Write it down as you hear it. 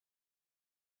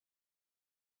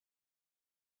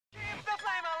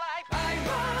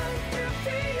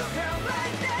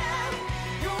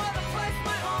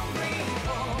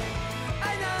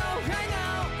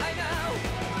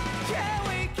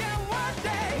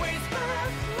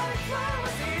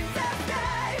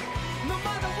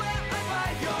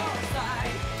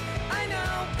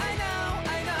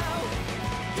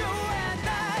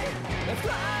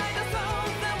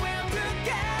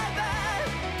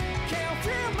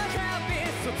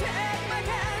take my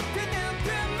hand to do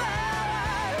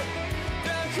tomorrow.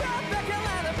 Don't hold back and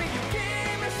let it be. You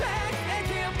give me strength and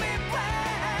give me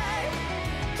play.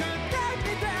 To dark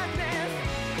the darkness,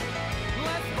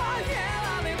 let's fall here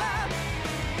on in love.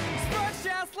 Sparks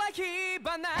just like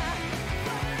Hibana.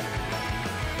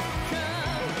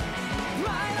 Come,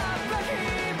 light up like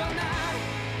Hibana.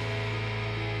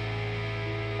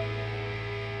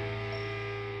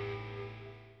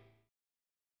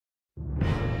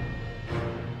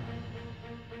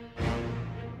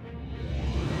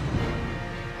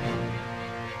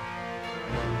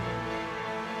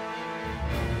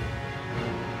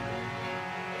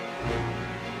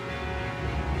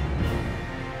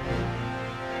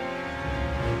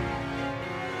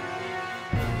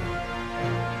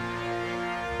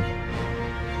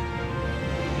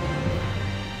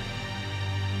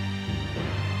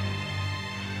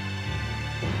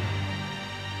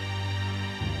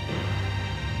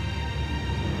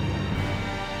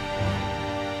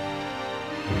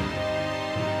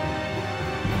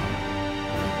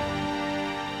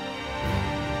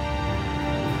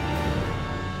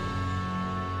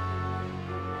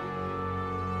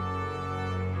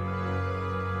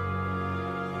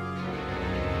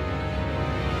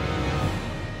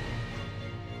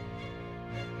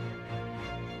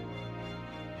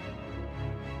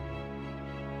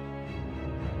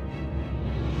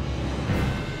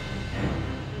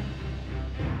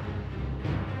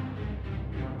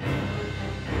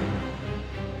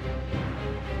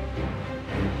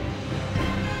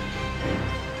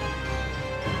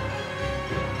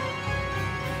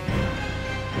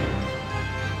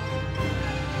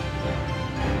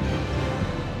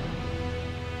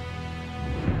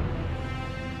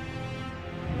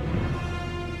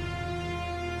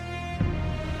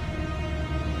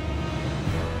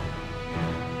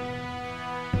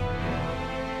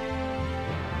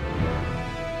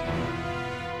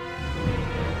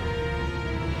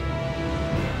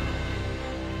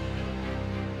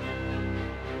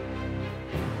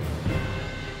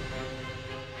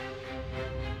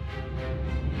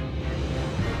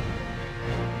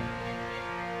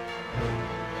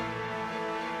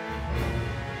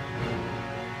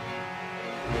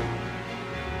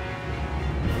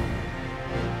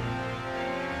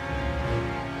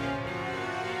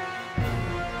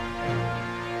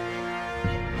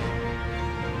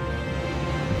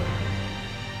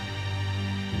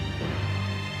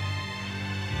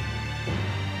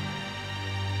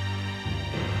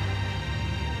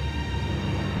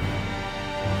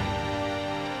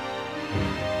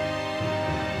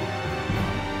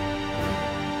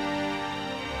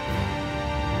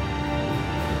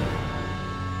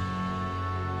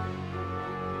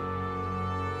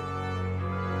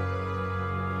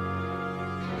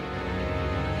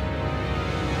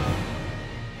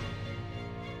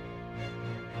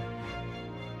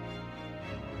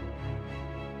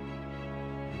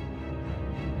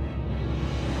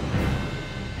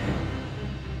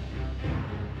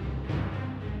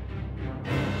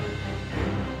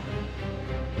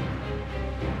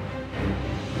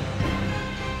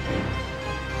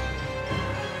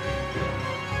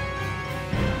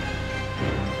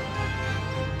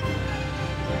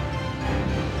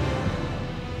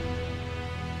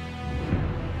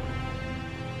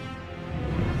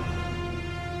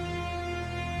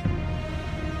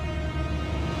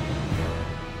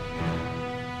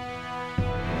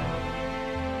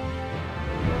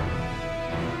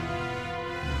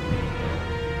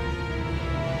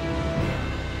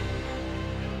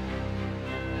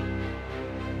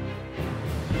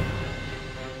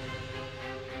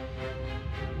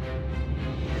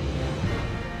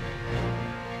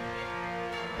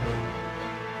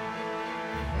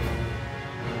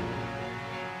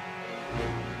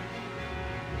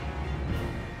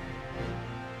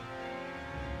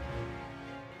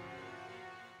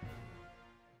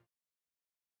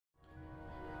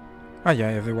 Hi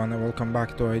everyone and welcome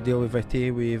back to Ideal with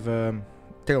IT with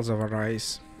Tales of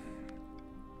Arise.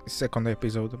 Second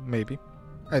episode, maybe.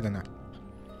 I don't know.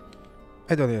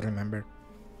 I don't even remember.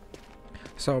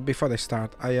 So before I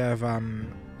start, I have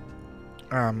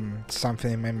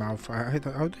something in my mouth.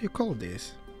 How do you call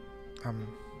this?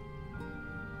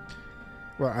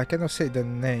 Well, I cannot say the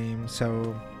name,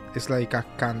 so it's like a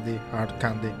candy, hard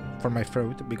candy for my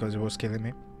throat because it was killing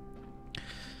me.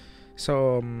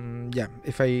 So yeah,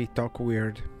 if I talk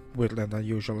weirder than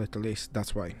usual, at least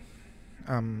that's why.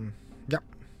 Yeah,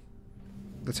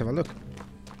 let's have a look.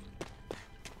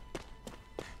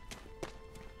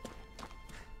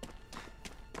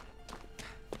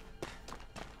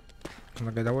 Can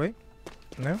I get away?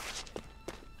 No?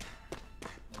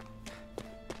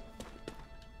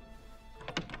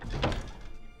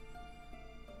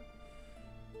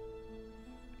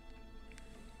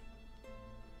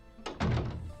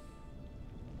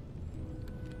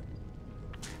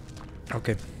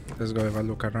 Okay, let's go have a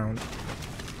look around.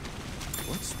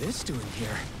 What's this doing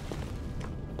here?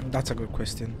 That's a good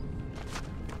question.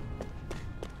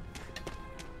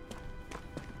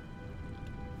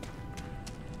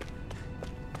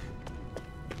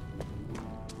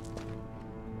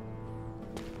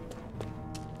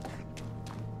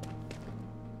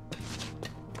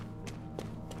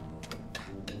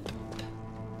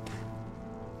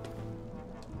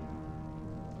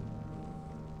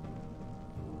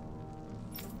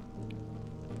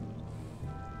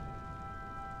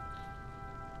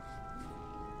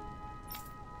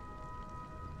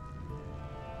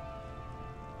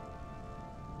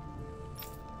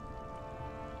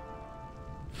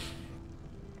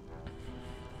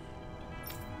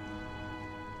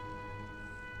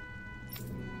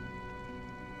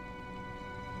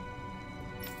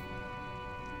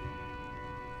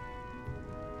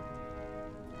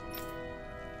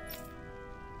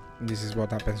 This is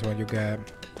what happens when you get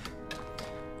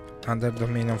under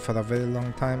dominion for a very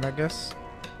long time, I guess.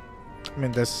 I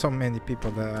mean, there's so many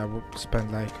people that I would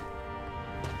spend like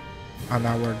an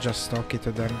hour just talking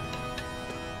to them.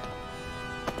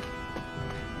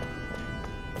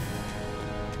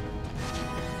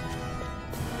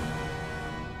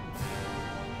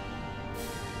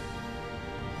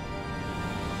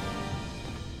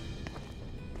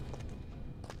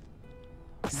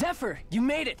 Zephyr, you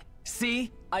made it!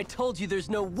 See? I told you there's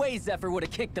no way Zephyr would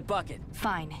have kicked the bucket.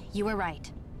 Fine, you were right.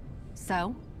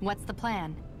 So, what's the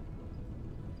plan?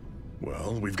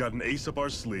 Well, we've got an ace up our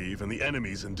sleeve and the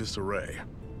enemy's in disarray.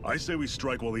 I say we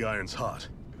strike while the iron's hot.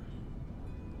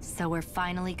 So we're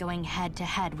finally going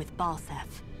head-to-head with Balsef.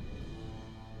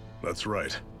 That's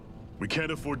right. We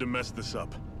can't afford to mess this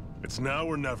up. It's now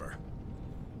or never.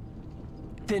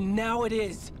 Then now it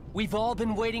is! We've all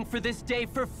been waiting for this day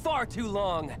for far too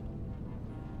long!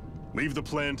 Leave the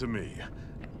plan to me.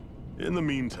 In the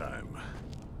meantime...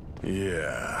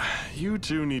 yeah, you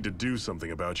two need to do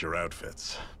something about your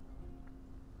outfits.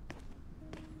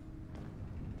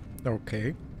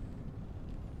 Okay.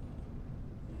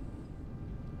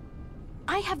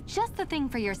 I have just the thing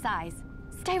for your size.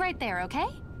 Stay right there, okay?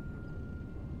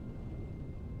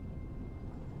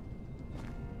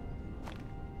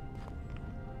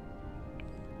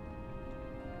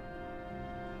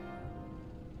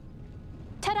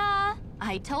 Ta-da!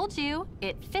 I told you,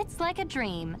 it fits like a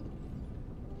dream.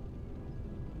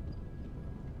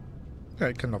 Yeah,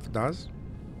 it kind of does.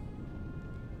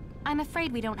 I'm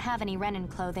afraid we don't have any Renin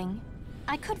clothing.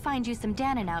 I could find you some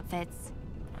Danon outfits.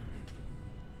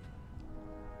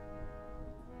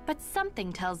 But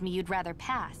something tells me you'd rather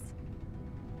pass.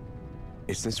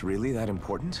 Is this really that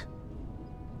important?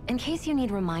 In case you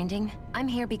need reminding, I'm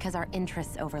here because our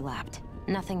interests overlapped.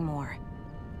 Nothing more.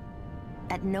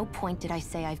 At no point did I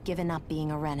say I've given up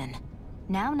being a Renin.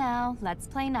 Now, let's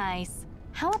play nice.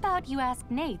 How about you ask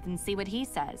Nath and see what he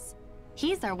says?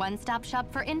 He's our one-stop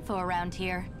shop for info around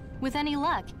here. With any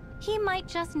luck, he might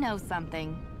just know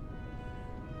something.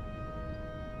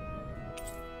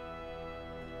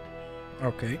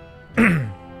 Okay.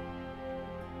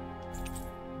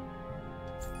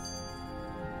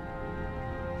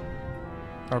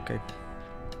 Okay.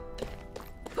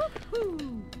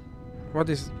 What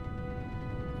is...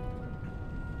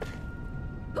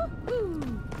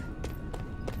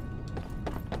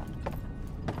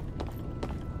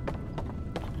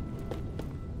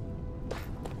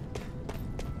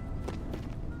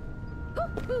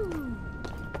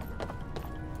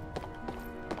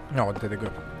 No, did it go?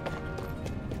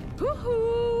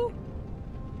 Woohoo!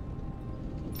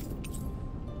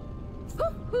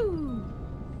 Woohoo!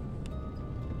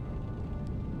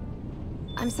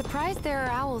 I'm surprised there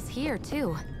are owls here,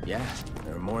 too. Yeah,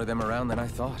 there are more of them around than I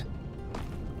thought.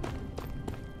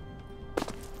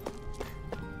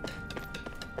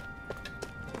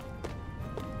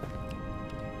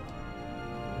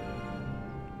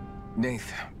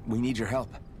 Nath, we need your help.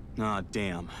 Ah,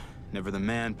 damn. Never the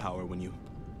manpower when you...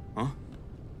 Huh?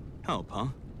 Help, huh?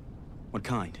 What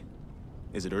kind?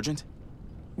 Is it urgent?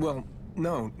 Well,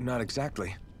 no, not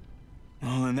exactly.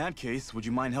 Well, in that case, would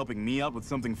you mind helping me out with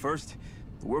something first?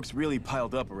 The work's really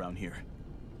piled up around here.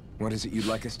 What is it you'd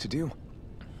like us to do?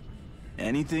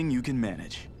 Anything you can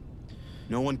manage.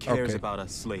 No one cares Okay. about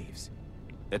us slaves.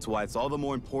 That's why it's all the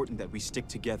more important that we stick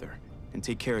together and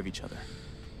take care of each other.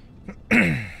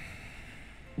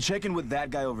 Check in with that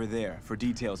guy over there for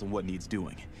details on what needs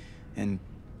doing. And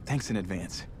thanks in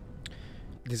advance.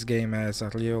 This game has a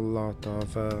real lot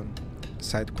of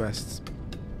side quests.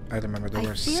 I remember there I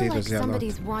were feel like seriously a lot.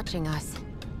 somebody's watching us.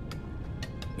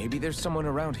 Maybe there's someone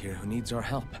around here who needs our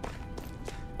help.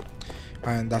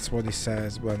 And that's what it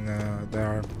says when there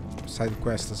are side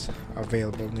quests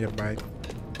available nearby.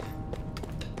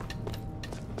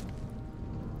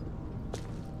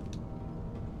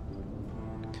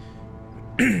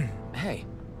 Hey.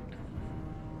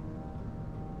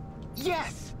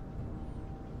 Yes!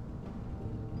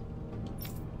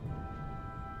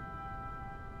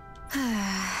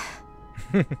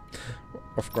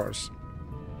 Of course.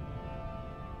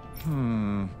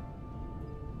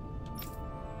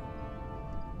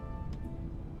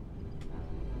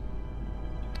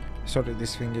 Sorry,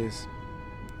 this thing is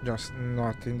just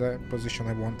not in the position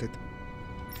I wanted.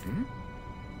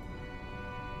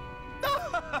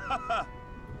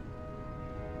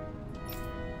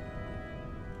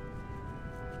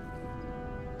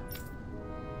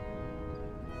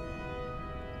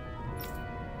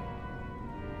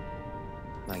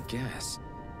 I guess.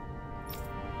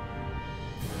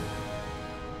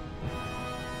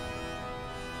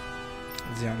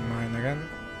 The mine again.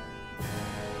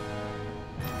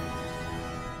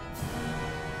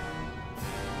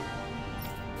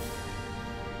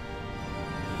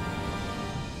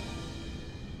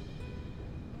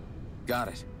 Got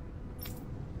it.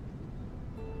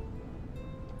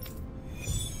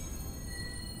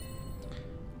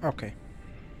 Okay.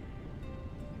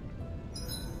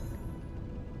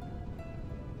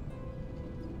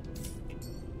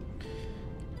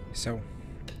 So,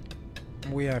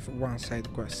 we have one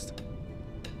side quest.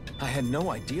 I had no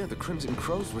idea the Crimson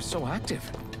Crows were so active.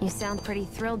 You sound pretty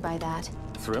thrilled by that.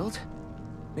 Thrilled?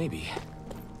 Maybe.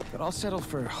 But I'll settle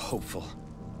for hopeful.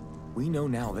 We know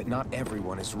now that not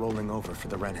everyone is rolling over for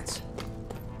the Renans.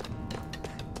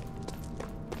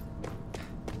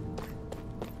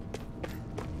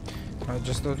 I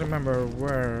just don't remember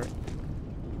where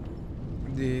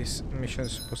this mission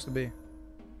is supposed to be.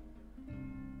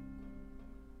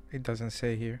 It doesn't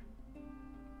say here.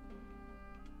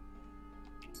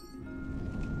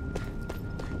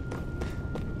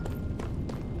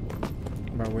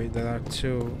 But wait, there are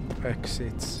two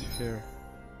exits here.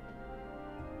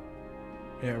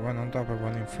 Yeah, one on top and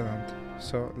one in front.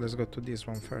 So let's go to this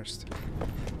one first.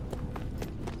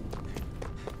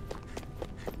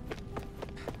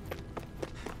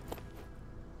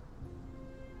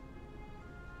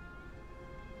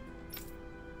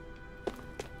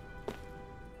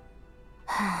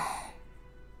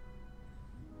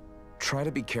 Try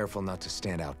to be careful not to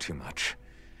stand out too much.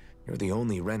 You're the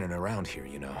only Renan around here,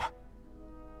 you know.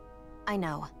 I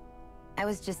know. I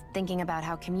was just thinking about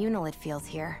how communal it feels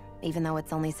here, even though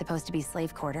it's only supposed to be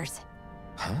slave quarters.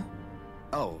 Huh?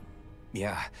 Oh,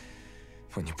 yeah.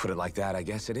 When you put it like that, I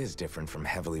guess it is different from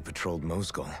heavily patrolled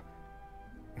Mosgul.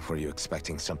 Were you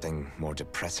expecting something more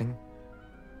depressing?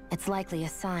 It's likely a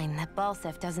sign that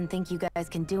Balsef doesn't think you guys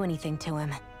can do anything to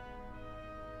him.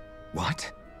 What?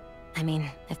 I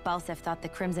mean, if Balsef thought the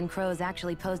Crimson Crows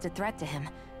actually posed a threat to him,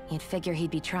 you'd figure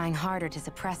he'd be trying harder to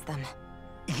suppress them.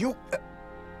 You...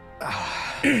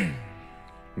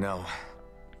 No.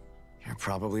 You're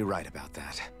probably right about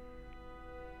that.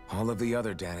 All of the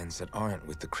other Danans that aren't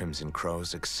with the Crimson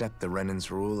Crows accept the Renan's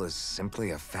rule as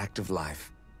simply a fact of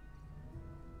life.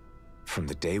 From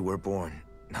the day we're born,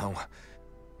 no,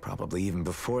 probably even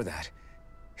before that,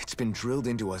 it's been drilled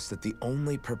into us that the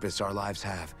only purpose our lives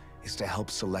have is to help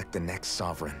select the next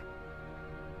sovereign.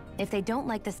 If they don't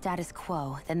like the status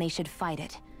quo, then they should fight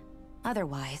it.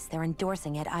 Otherwise, they're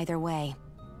endorsing it either way.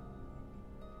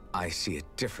 I see it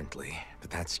differently, but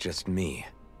that's just me.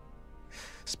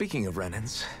 Speaking of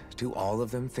Renans, do all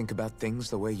of them think about things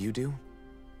the way you do?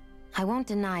 I won't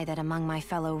deny that among my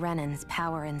fellow Renans,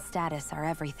 power and status are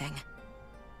everything.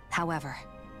 However,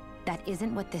 that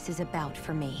isn't what this is about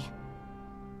for me.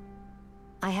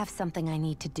 I have something I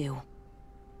need to do.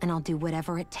 And I'll do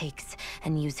whatever it takes,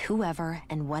 and use whoever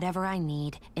and whatever I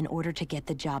need in order to get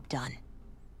the job done.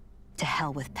 To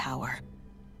hell with power.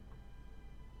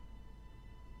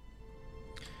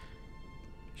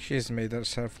 She's made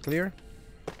herself clear.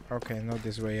 Okay, not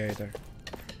this way either.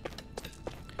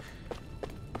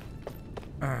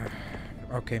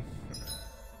 Okay.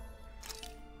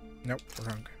 No,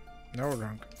 wrong. No,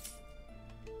 wrong.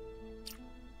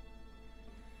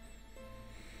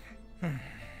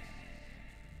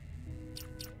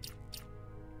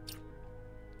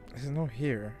 It's not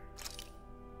here.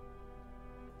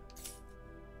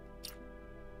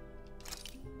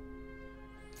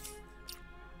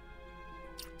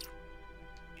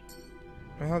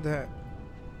 Well,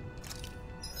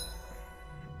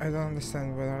 I don't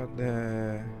understand what are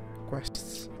the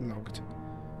quests logged.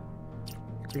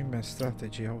 Equipment,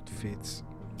 strategy, outfits,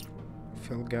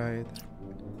 field guide.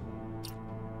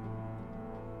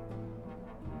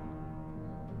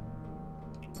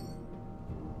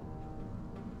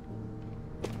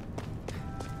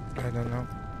 don't know.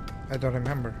 I don't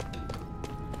remember.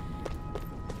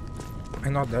 I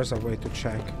know there's a way to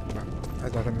check, but I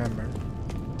don't remember.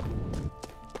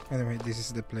 Anyway, this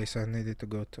is the place I needed to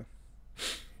go to.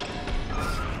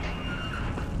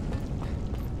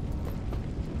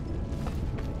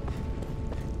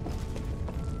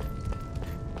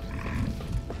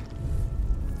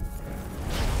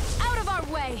 Out of our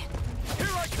way!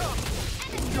 Here I come!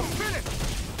 You're finished!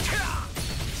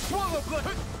 Swallow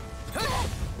blood!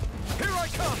 Here I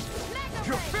come!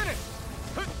 You're finished!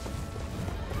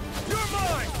 You're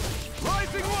mine!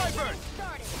 Rising Wyvern!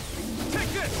 Take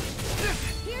this!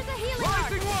 Here's a healing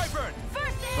Rising Wyvern!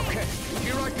 First aid! Okay,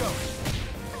 here I go!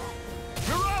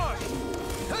 Mirage!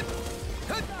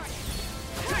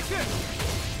 Take this!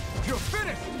 You're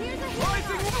finished! Here's a healing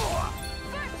Rising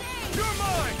First aid! You're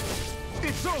mine!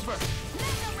 It's over!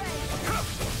 Mega ray!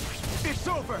 It's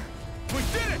over! We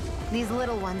did it! These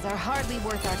little ones are hardly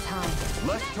worth our time.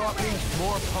 Less talking,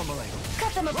 more pummeling.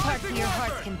 Cut them apart to Rising your Wyvern!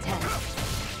 heart's content.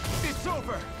 It's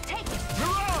over! Take it!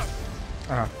 Mirage!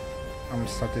 Ah, I'm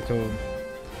starting to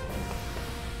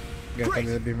get Great. a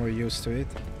little bit more used to it.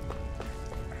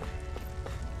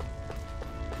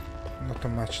 Not too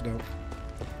much though.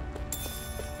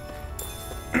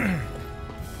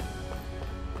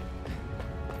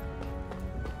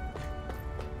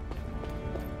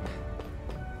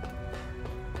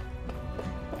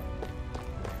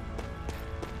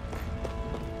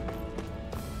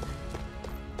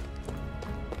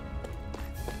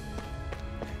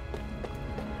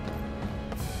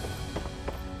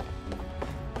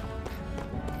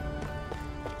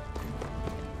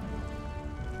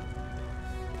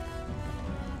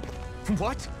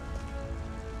 What?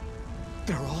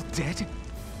 They're all dead?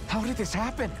 How did this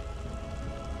happen?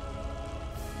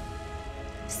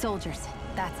 Soldiers,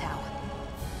 that's how.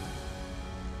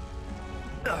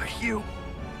 Are you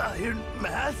Iron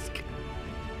Mask?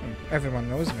 Everyone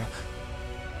knows me.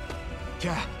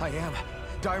 Yeah, I am.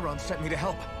 Dairon sent me to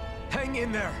help. Hang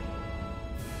in there!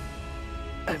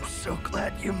 I'm so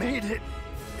glad you made it.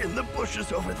 In the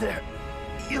bushes over there.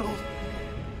 You'll...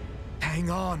 Hang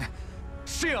on!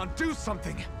 Xion, do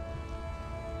something!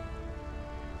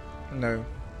 No,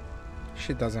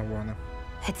 she doesn't wanna.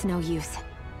 It's no use.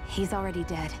 He's already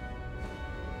dead.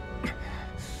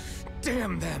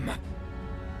 Damn them!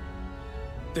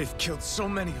 They've killed so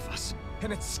many of us,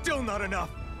 and it's still not enough!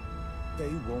 They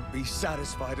won't be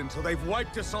satisfied until they've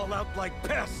wiped us all out like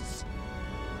pests!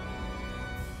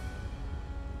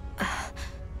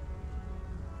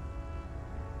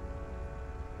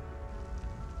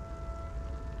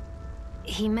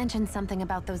 He mentioned something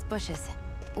about those bushes.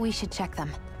 We should check them.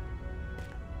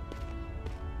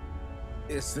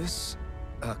 Is this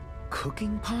a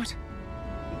cooking pot?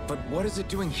 But what is it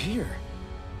doing here?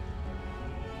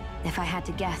 If I had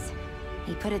to guess,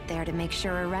 he put it there to make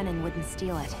sure a Renin wouldn't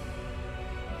steal it.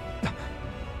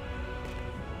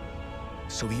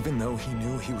 So even though he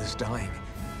knew he was dying,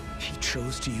 he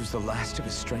chose to use the last of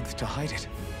his strength to hide it,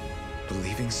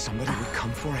 believing somebody would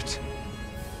come for it.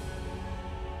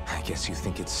 I guess you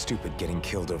think it's stupid getting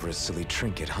killed over a silly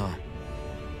trinket, huh?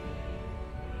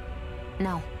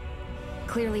 No.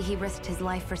 Clearly he risked his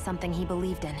life for something he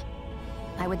believed in.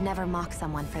 I would never mock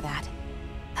someone for that.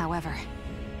 However,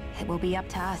 it will be up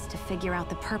to us to figure out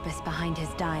the purpose behind his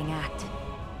dying act.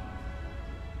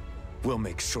 We'll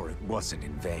make sure it wasn't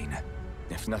in vain.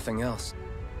 If nothing else,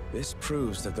 this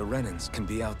proves that the Renins can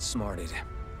be outsmarted.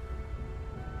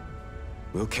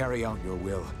 We'll carry out your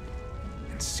will,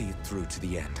 and see it through to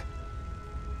the end.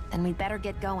 Then we'd better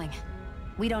get going.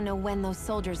 We don't know when those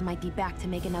soldiers might be back to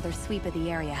make another sweep of the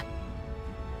area.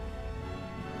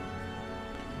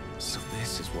 So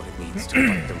this is what it means to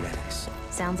fight the Renins.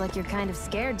 Sounds like you're kind of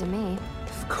scared to me.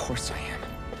 Of course I am.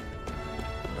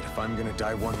 But if I'm gonna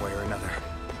die one way or another,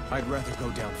 I'd rather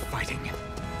go down fighting.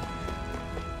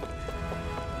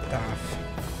 Tough.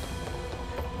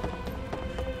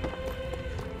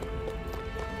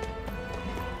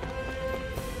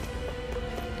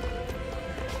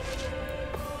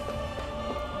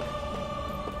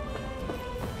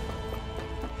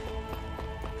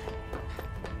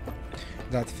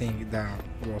 That thing that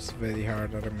was very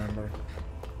hard, I remember.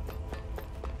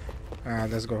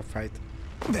 Let's go fight.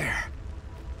 There!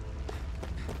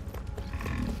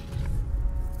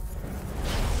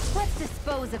 Let's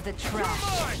dispose of the trash.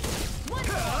 One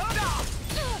more.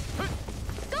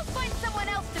 Go find someone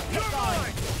else to You're pick on.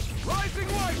 mine! Rising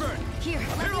Wyvern! Here,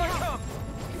 let Here me I help. come!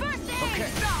 First aid!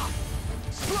 Okay.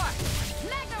 Slash!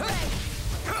 Mega ray!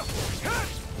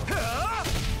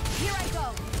 Here I go.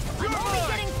 You're I'm only mine.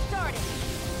 getting started.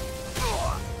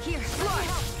 Here, let me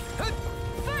help.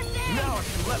 First aid! Now I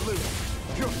can let loose.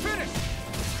 You're finished!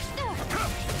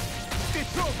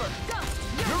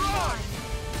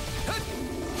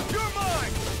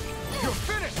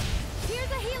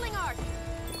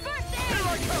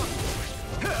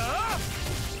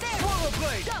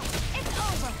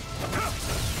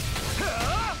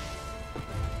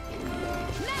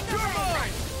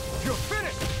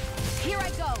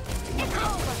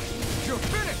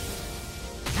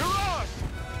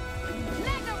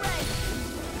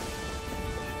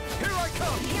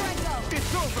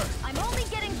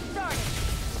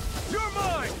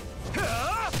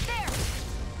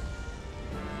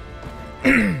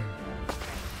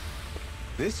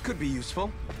 This could be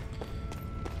useful.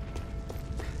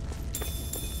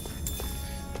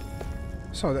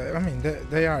 So, I mean,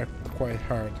 they are quite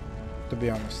hard, to be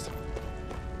honest.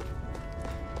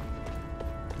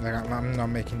 Like, I'm not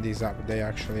making these up. They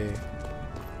actually...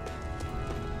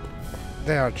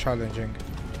 They are challenging.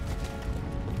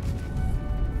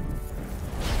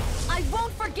 I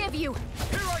won't forgive you!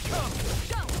 Here I come!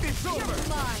 Go! It's over! You're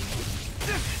mine!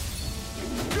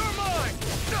 You're mine!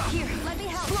 Here, let me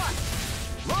help! Slash!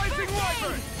 Rising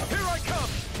Wyvern! Here I come!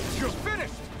 You're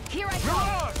finished! Here I go!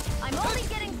 Mirage! I'm only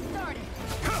getting started!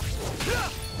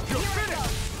 You're Here I finished! go!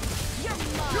 You're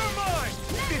mine! You're mine!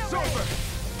 It's over!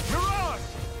 Mirage!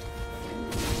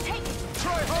 Take it!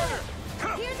 Try harder!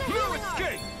 Here's a No healing arm.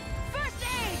 escape! First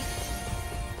aid!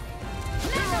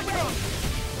 Here I Never come!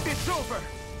 It's over!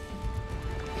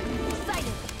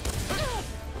 Sighted!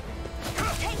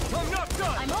 Take it! I'm not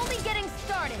done! I'm only getting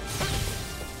started!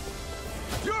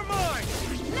 You're mine!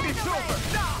 It's over!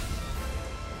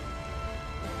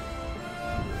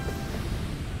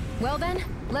 Well then,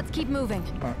 let's keep moving.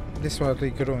 This will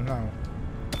regrew now.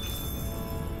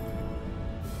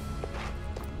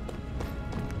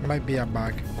 Might be a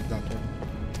bug, that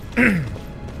one.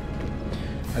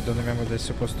 I don't remember they're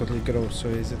supposed to regrow so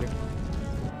easily.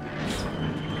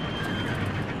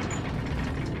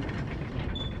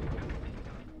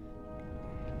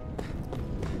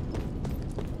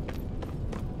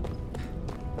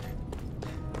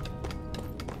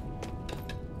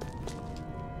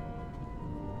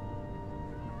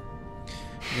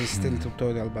 There's still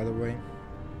tutorial, by the way.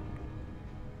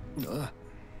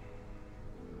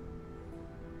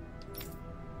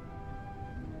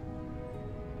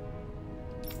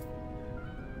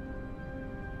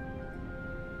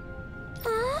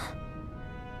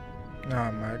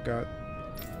 Oh my god.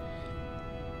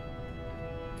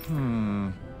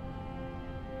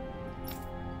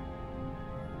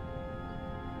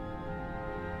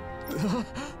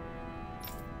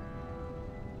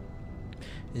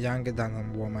 Younger than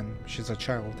a woman. She's a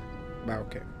child. But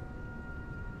okay.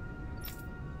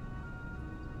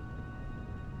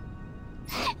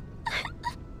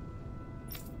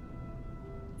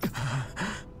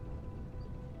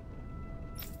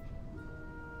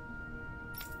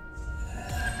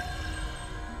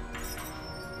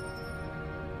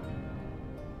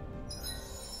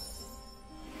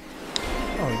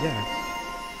 Oh yeah.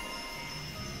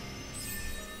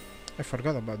 I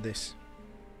forgot about this.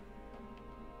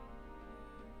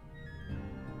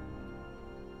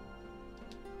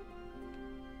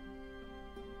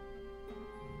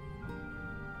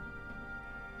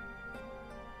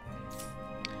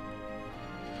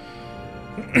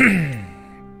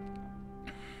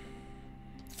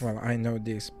 Well, I know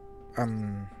this.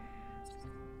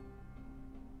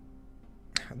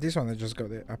 This one I just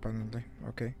got it apparently.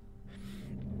 Okay.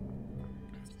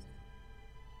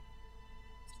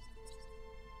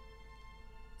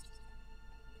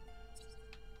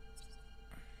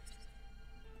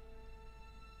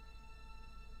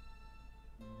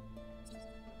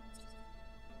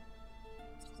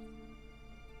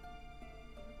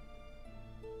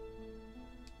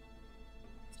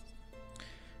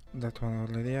 That one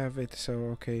already have it, so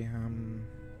okay.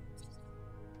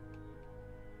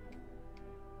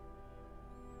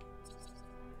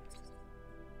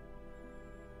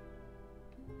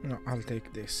 No, I'll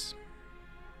take this.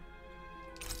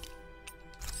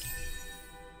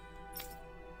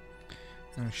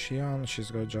 And Shion, she's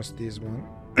got just this one.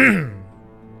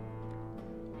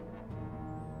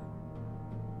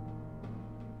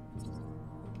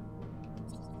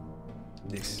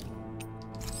 This.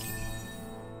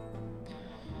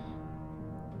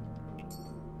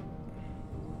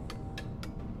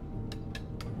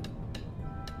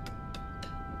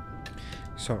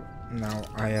 So now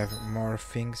I have more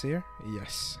things here.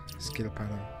 Yes, skill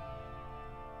panel.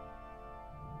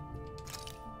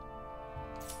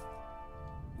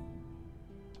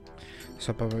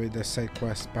 So probably the side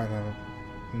quest panel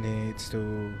needs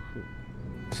to...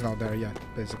 It's not there yet,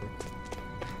 basically.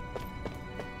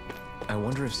 I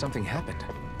wonder if something happened.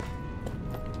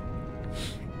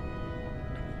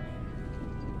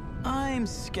 I'm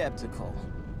skeptical.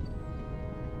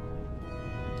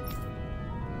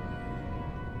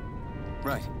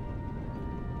 Right.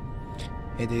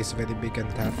 It is very big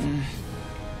and tough.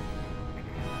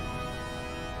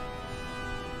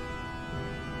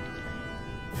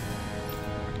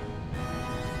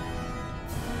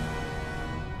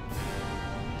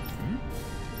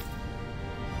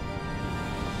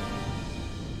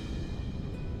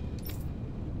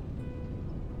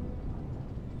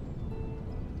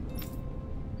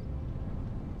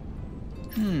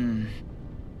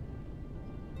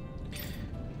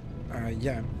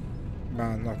 Yeah,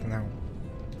 but not now.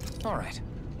 All right.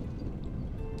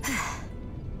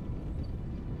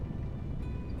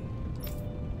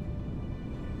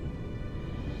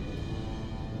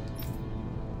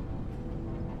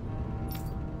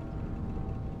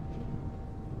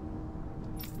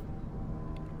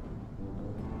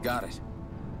 Got it.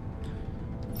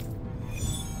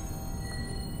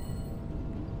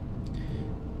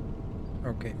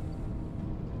 Okay.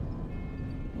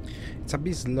 It's a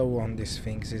bit slow on these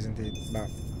things, isn't it? But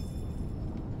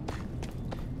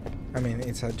I mean,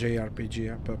 it's a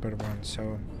JRPG, a proper one,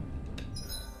 so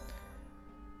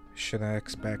shouldn't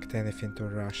expect anything too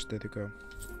rushed to go.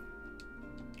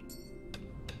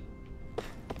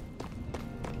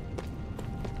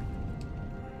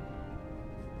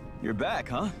 You're back,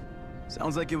 huh?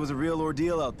 Sounds like it was a real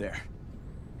ordeal out there.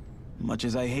 Much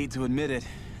as I hate to admit it,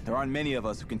 there aren't many of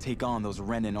us who can take on those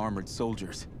Renin armored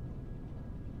soldiers.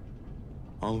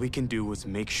 All we can do is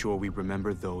make sure we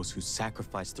remember those who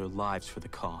sacrificed their lives for the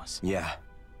cause. Yeah,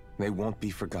 they won't be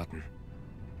forgotten.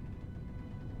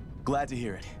 Glad to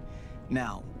hear it.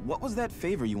 Now, what was that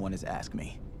favor you wanted to ask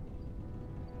me?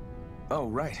 Oh,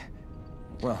 right.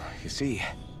 Well, you see...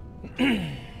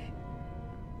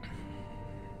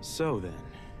 So then,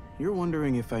 you're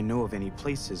wondering if I know of any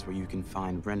places where you can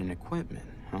find Renin equipment,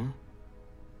 huh?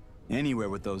 Anywhere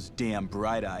with those damn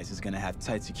bright eyes is gonna have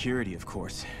tight security, of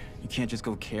course. You can't just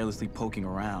go carelessly poking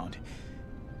around.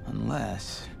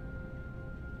 Unless...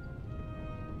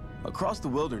 Across the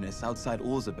wilderness outside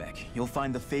Ulzebek, you'll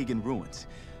find the Fagin ruins.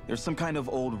 There's some kind of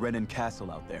old Renin castle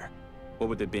out there. What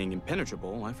with it being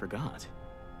impenetrable, I forgot.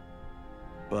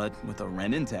 But with a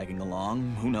Renin tagging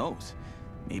along, who knows?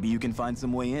 Maybe you can find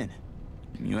some way in.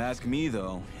 You ask me,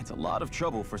 though, it's a lot of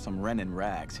trouble for some Renin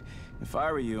rags. If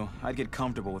I were you, I'd get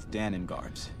comfortable with Danin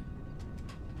garbs.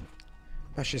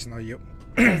 But she's not you.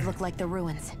 Those look like the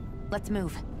ruins. Let's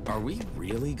move. Are we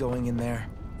really going in there?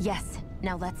 Yes.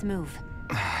 Now let's move.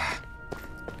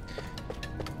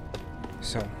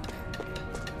 So,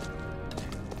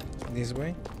 this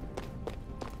way?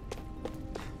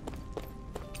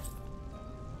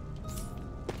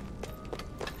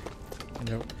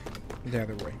 No, the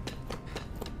other way.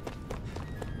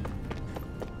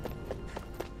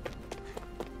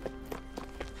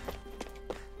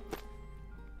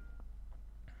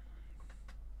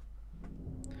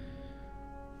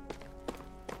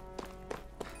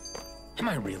 Am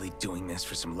I really doing this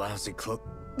for some lousy cloak?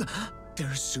 There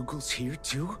are Sugals here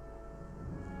too?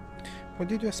 What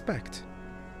did you expect?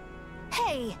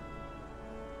 Hey!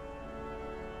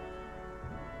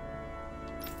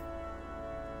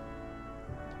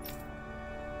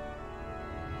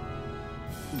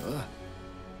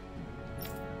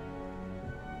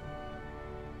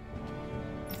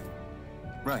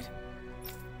 Right.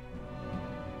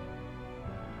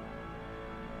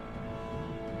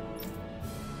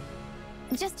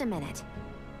 Just a minute.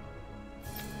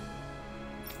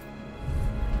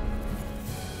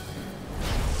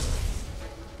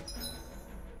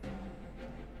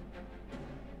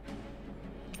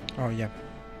 Oh, yeah.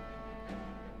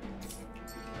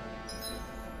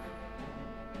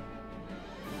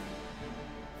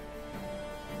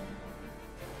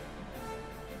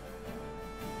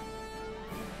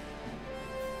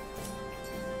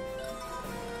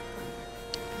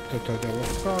 Tutorial,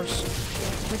 of course.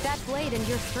 With that blade and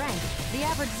your strength, the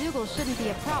average Zoogle shouldn't be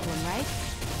a problem, right?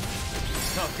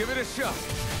 Now give it a shot.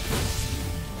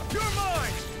 You're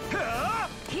mine!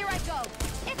 Here I go!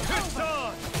 It's It's over!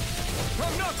 on!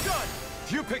 I'm not done!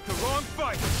 You picked the wrong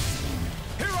fight!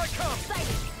 Here I come!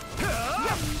 Excited!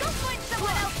 Go find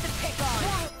someone else to pick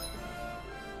on!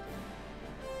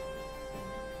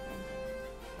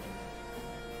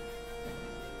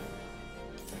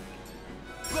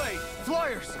 Blade!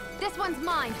 Flyers! This one's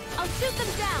mine! I'll shoot them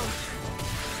down!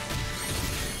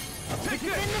 Take If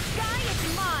it's this! in the sky, it's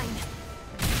mine!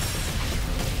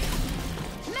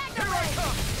 Magna Here I Ray!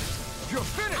 come! You're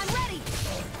finished! I'm ready!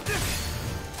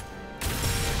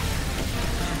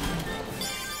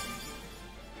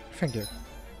 Thank you.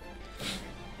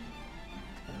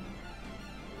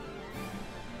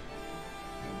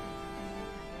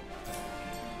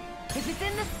 If it's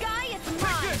in the sky, it's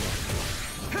mine!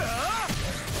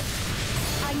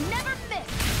 I never miss!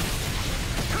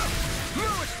 No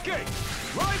escape!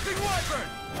 Rising Wyvern!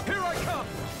 Here I come!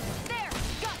 There!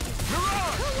 Got you!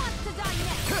 Mirage! Who wants to die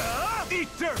next? Eat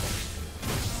dirt!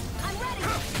 I'm ready!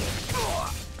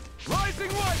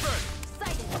 Rising Wyvern!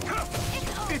 Excited!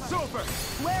 It's over! It's over!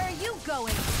 Where are you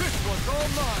going? This one's all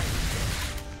mine!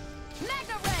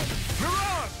 Magna Ray!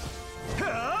 Mirage!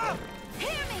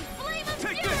 Hear me! Flame of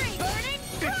Take Fury! this! Burning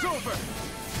It's Strike! over!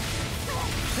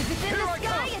 If it's in Here the I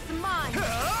sky, come. it's mine!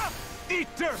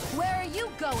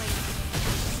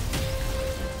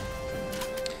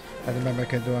 I remember I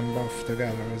can do them both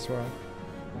together as well.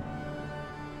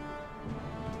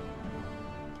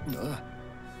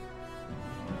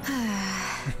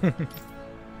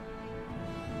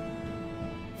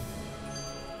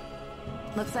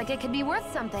 Looks like it could be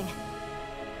worth something.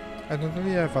 I don't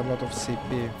really have a lot of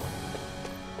CP.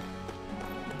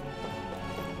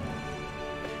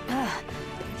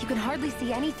 You can hardly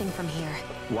see anything from here.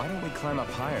 Why don't we climb up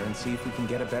higher and see if we can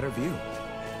get a better view?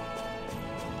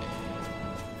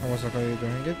 I wasn't really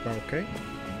doing it, but okay.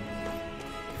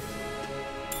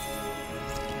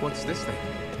 What's this thing?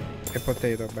 A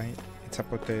potato, mate. It's a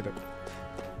potato.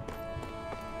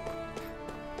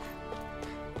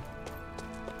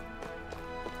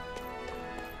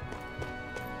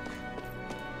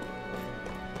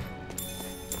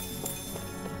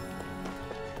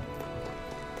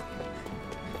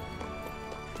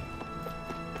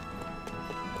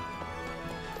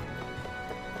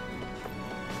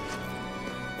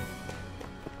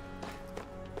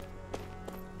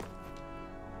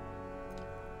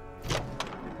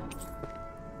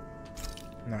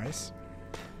 Nice.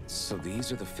 So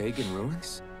these are the Fagin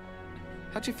ruins?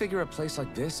 How'd you figure a place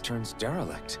like this turns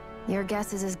derelict? Your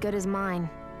guess is as good as mine.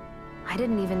 I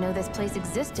didn't even know this place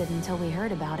existed until we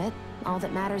heard about it. All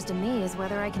that matters to me is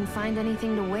whether I can find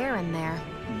anything to wear in there.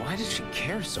 Why does she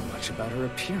care so much about her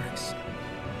appearance?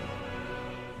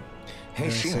 Hey,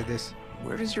 Don't Sheila, say this.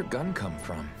 where does your gun come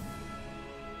from?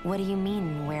 What do you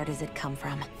mean, where does it come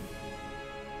from?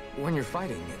 When you're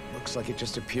fighting, it looks like it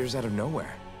just appears out of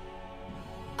nowhere.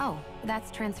 Oh,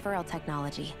 that's transferal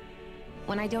technology.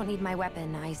 When I don't need my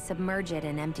weapon, I submerge it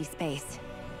in empty space.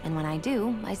 And when I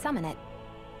do, I summon it.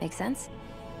 Make sense?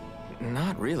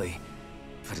 Not really,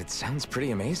 but it sounds pretty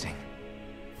amazing.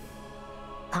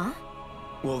 Huh?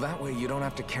 Well, that way you don't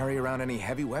have to carry around any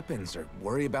heavy weapons or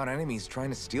worry about enemies trying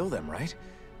to steal them, right?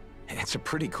 It's a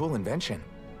pretty cool invention.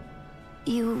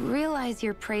 You realize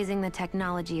you're praising the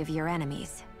technology of your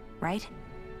enemies, right?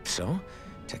 So,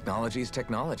 technology is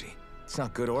technology. It's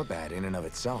not good or bad in and of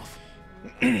itself.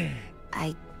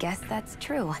 I guess that's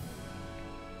true.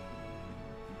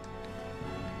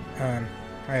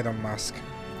 Iron Mask.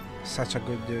 Such a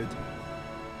good dude.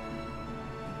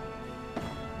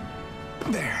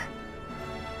 There.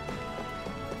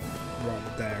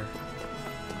 Right there.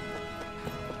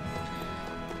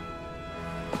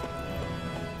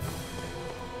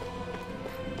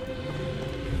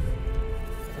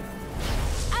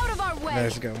 Out of our way!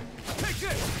 Let's go. Take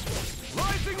this!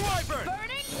 Rising Wyvern!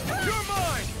 Burning? You're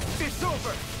mine! It's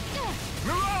over!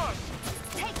 Mirage!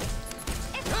 Take it!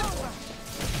 It's over!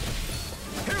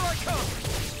 Here I come!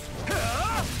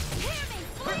 Hear me!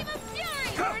 Flame of fury!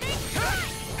 Burning!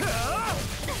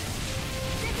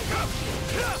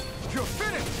 You're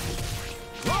finished!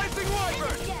 Rising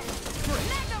Wyvern!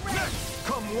 Mega Ray!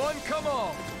 Come one, come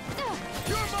all!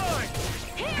 You're mine!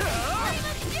 Hear me! Flame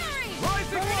of fury!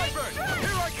 Rising Wyvern! Strike!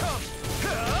 Here I come!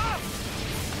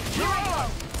 Here I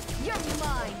go! You're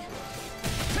mine!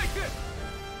 Take this!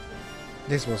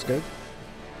 This was good.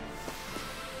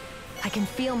 I can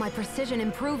feel my precision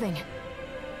improving.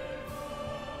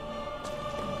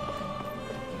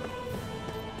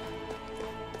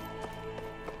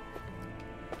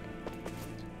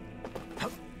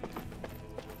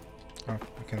 Oh,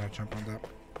 I cannot jump on that.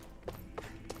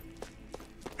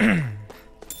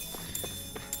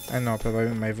 I know, probably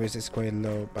my voice is quite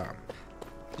low, but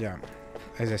yeah,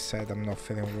 as I said, I'm not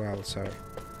feeling well, so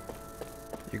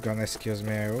you're gonna excuse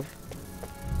me, I hope.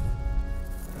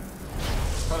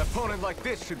 An opponent like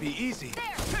this should be easy.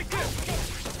 Take this!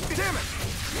 Damn it!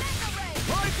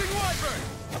 Rising Wyvern!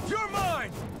 You're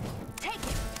mine! Take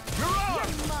it! Mirage!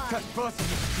 You're mine! That buzz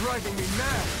is driving me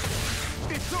mad!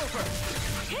 It's over!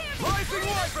 Rising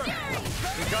Wyvern!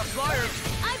 You got flyers!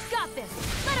 I've got this!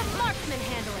 Let a marksman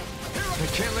handle it! We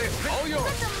can't live! All yours!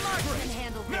 Let the marksman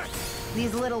handle this! Next!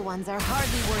 These little ones are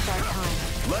hardly worth our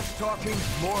time. Less talking,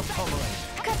 more pummeling.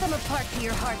 Cut them apart to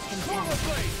your heart's Forward content.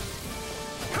 blade!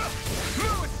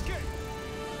 No escape!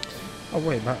 Oh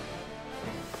wait, but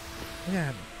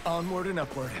yeah, Onward and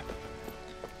upward.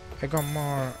 I got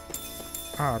more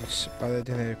arts, but I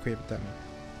didn't equip them.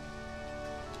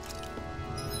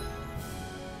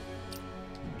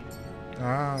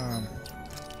 Ah.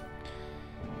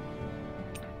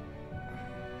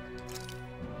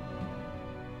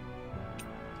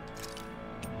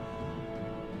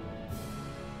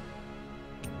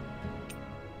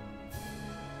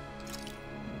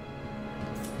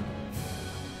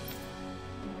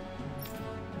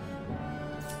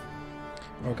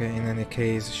 Okay, in any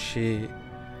case, she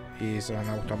is an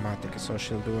automatic, so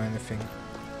she'll do anything.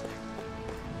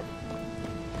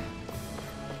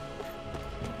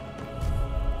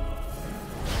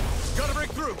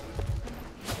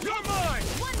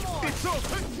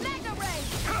 Mega Ray!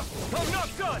 I'm not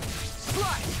done!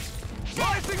 Slash!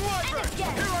 Rising Wyvern! And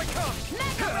again. Here I come!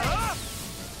 Mega Ray!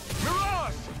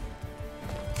 Mirage!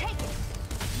 Take it!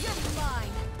 You're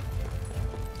mine!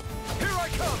 Here I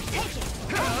come! Take it!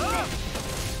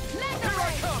 Mega Here I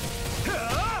Ray! come!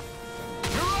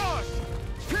 Mirage!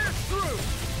 Pierce through!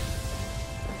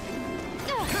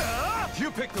 You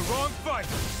picked the wrong fight!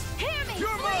 Hear me!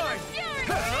 You're Flame mine! of Fury!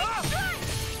 Burning Strike!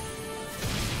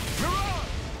 Mirage!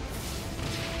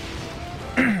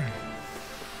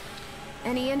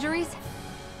 Any injuries?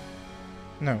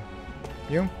 No.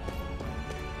 You?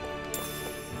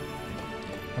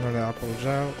 Another apple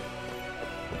gel.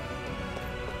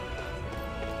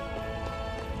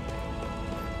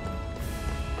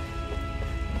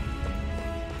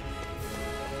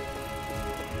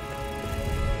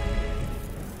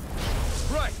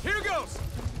 Right, here goes!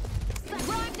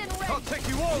 Primed and ready! I'll take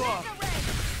you all on! Mega Ray!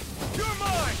 You're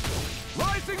mine!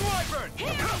 Rising Wyvern! Hear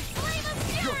me! Flame of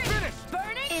Fury! You're finished!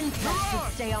 Burning! Insects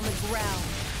should stay on the ground.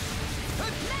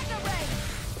 Mega Ray!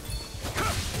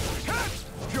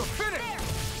 You're finished! There!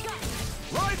 Got it!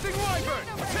 Rising Wyvern!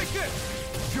 Mega Ray. Take this!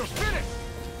 You're finished!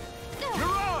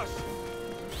 Mirage!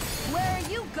 Where are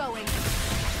you going?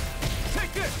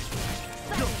 Take this!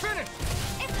 You're finished!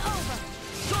 It's over!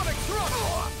 Sonic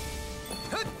Thrust!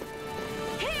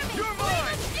 Hear me! You're Flame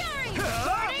mine. of Fury!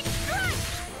 Burning Strike!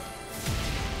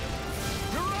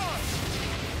 Mirage!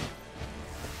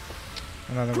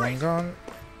 Another one gone.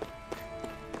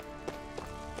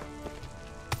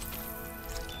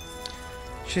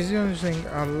 She's using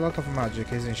a lot of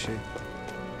magic, isn't she?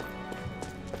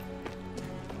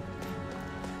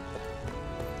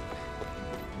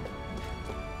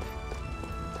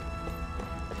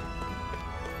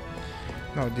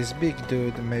 No, this big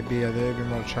dude may be a little bit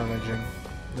more challenging.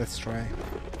 Let's try.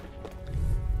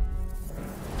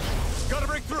 Gotta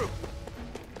break through!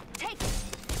 Take it!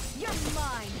 You're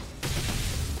mine!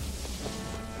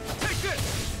 Take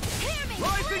this! Hear me!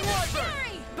 Rising Flame of Wyvern.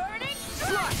 Fury! Burning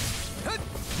Strike! Slash!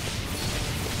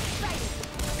 Excited!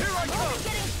 Here I I'm come! only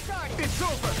getting started! It's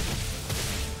over!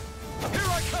 Here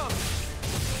I come!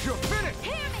 You're finished!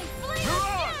 Hear me! Flame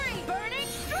Mirage. of Fury! Burning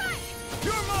Strike!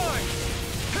 You're mine!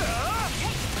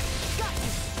 Got you!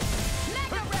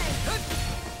 Mega Ray!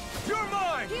 You're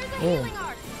mine! Here's a Oh. healing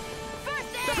arc!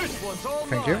 First aid! This one's all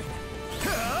Thank mine! you.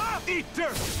 Eat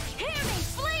dirt! Hear me!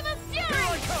 Flame of Here I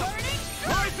Fury! come! Burning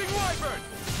Strike! Rising Wyvern!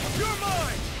 You're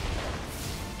mine!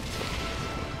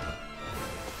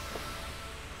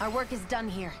 Our work is done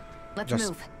here. Let's Just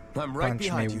move. I'm right Punch me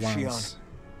behind you, Shion. once.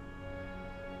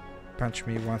 Punch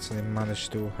me once and it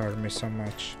managed to hurt me so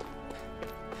much.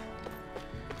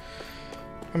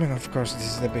 I mean, of course, this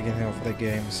is the beginning of the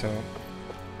game, so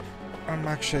I'm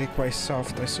actually quite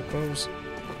soft, I suppose.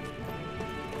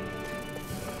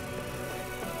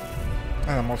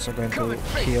 And I'm also going Come to and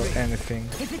face heal me. anything.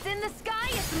 If it's in the sky,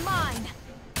 it's mine!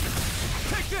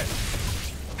 Take this!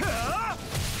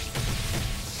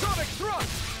 Sonic Thrust!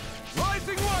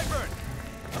 Rising Wyvern!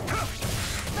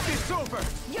 It's over!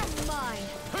 You're mine!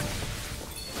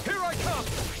 Here I come!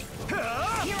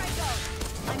 Here I go!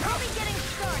 I'm only getting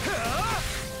started!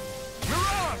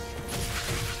 Mirage!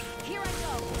 Here I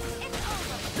go! It's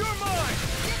over! You're mine!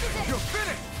 This is it! You're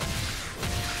finished!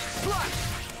 Slash!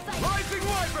 Rising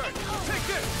Wyvern! Take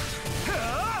this!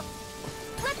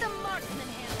 Let the marksman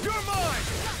handle! You're mine!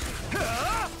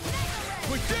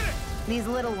 We did it! These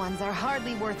little ones are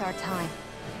hardly worth our time.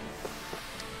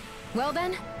 Well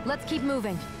then, let's keep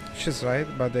moving. She's right,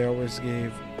 but they always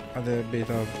give a little bit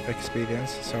of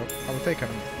experience, so I'll take them.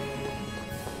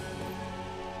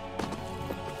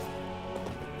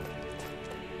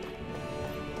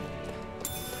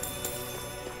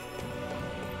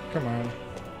 Come on.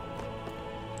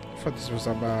 I thought this was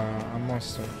about a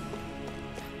monster.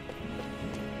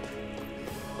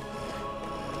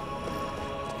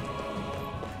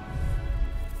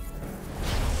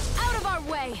 Out of our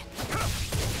way!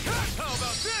 How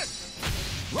about this?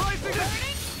 Rising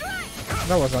Burning Strike!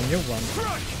 That was a new one.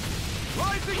 Crush!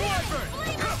 Rising Wyvern!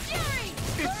 Flame of Fury!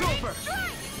 It's Burning over!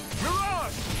 Strike!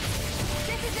 Mirage!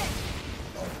 This is it!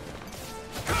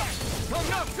 I'm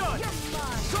not done! You're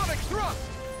mine! Sonic Thrust!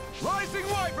 Rising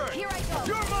Wyvern! Here I go!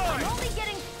 You're mine! I'm only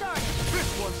getting started! This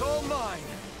one's all mine!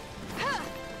 Ha!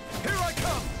 Here I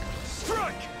come!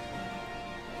 Strike!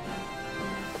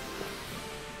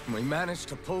 We managed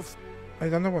to pull I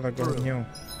don't know what I got Through. new.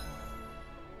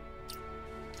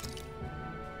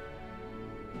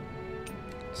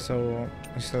 So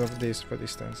instead of this, for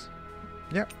instance.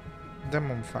 Yeah,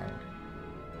 Demon Fang.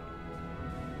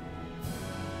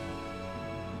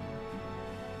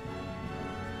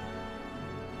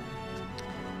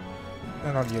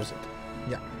 And I'll use it.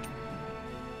 Yeah.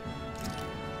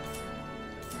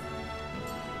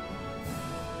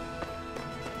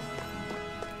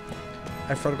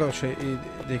 I forgot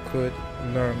they could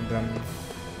learn them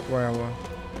while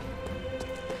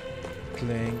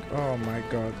playing. Oh my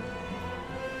god.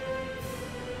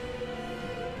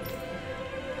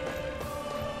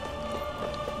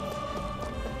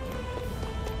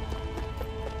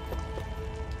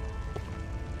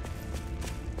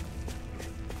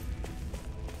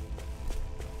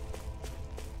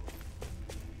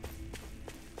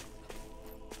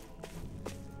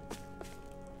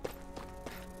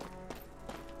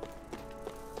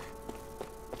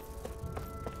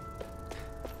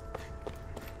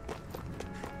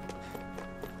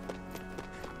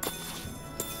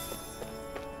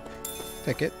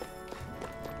 Take it.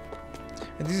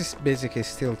 And this is basically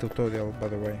still tutorial, by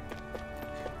the way,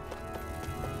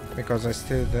 because I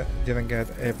still didn't get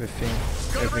everything,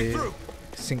 every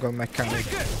single mechanic.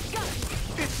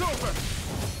 It's over.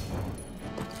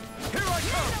 Here I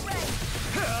come.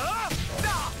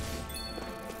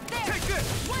 Take this.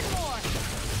 One more!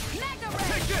 Mega Ray!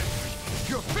 Take this.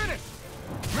 You're finished.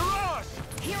 Mirage.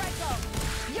 Here I go!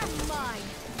 You're mine!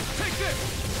 Take this.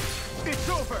 It's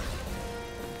over.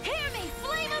 Hear me!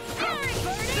 Flame of fury!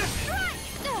 Burning strike!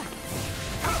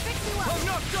 I'll fix you up! I'm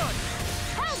not done.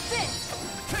 How's this?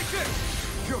 Take this.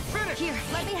 You're finished. Here,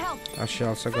 let me help. She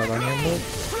also got a new move.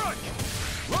 Strike.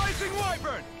 Rising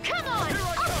Wyvern. Come on! Here I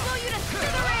I'll come. blow you to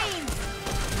smithereens!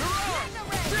 Mirage. Mega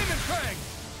Ray! Demon Fang.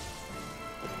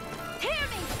 Hear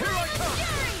me! Here I Flame of come.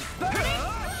 fury! Burning!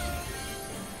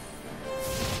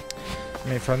 I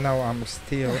mean, for now I'm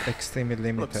still extremely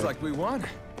limited. Looks like we won.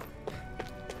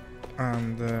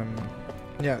 And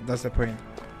yeah, that's the point.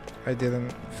 I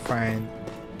didn't find.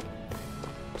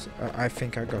 I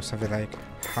think I got something like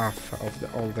half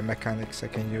of all the mechanics I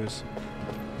can use.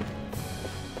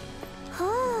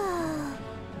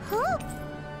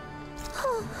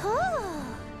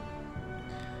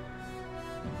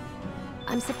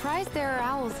 I'm surprised there are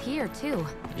owls here, too.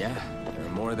 Yeah, there are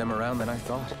more of them around than I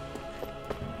thought.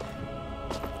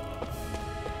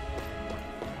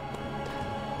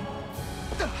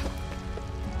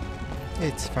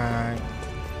 It's fine.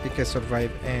 You can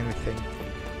survive anything.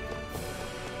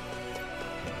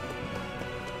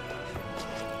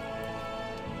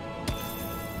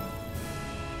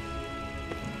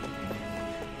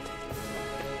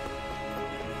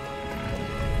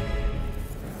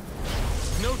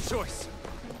 No choice.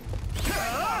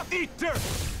 Eat dirt.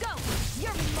 Go!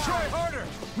 You're mine! Try harder.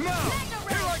 Now. Mega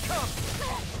Ray. Here I come.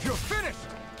 You're finished.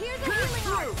 Here's a Pierce healing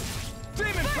through. art!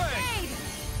 Demon First Fang. aid!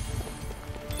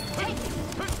 Take it!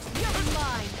 You're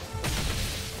mine!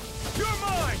 You're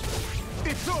mine.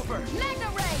 It's over. Mega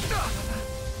Ray!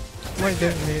 Why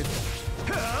didn't need?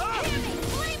 Hear me!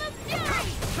 Flame of fury!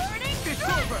 Burning It's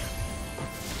strike! over.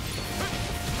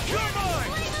 You're mine.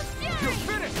 Flame of fury! You're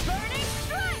finished. Burning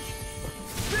strike!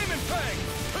 Demon Fang.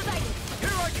 Sighted!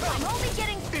 Here I I'm come. only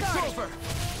getting It's started! over.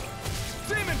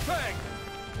 Demon Fang.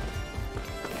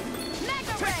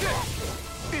 Mega Take Ray! this.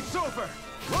 It's over.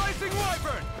 Rising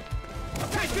Wyvern.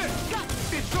 Take this.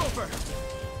 It's over.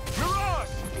 Mirage.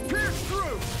 Pierce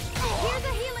through. Here's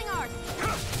a healing art!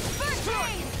 First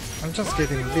aid! I'm just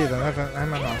getting beat.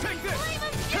 I'm enough. Take this. Flame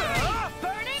of fury!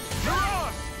 Burning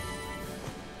Mirage.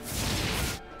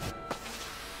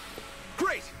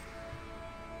 Great.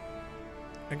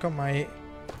 I got my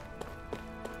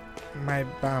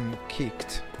bum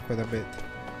kicked quite a bit.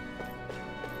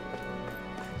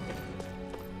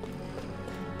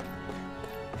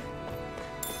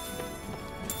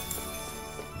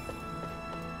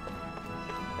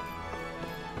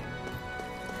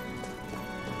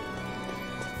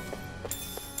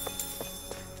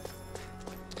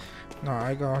 No,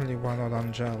 I got only one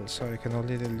orange gel, so I can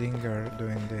only linger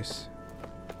doing this.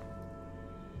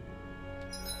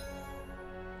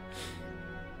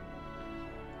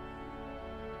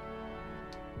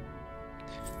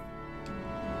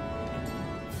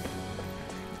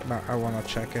 But I wanna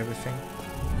check everything.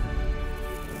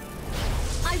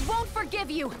 I won't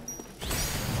forgive you!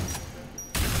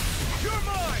 You're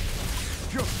mine.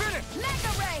 You're finished.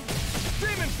 Mega Ray!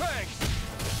 Demon Fang.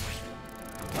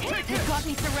 Take You this. got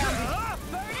me surrounded!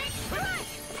 Burning strike!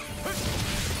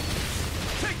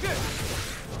 Take this.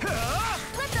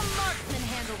 Let the marksman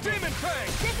handle this! Demon Fang.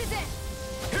 This is it!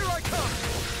 Here I come.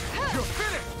 You're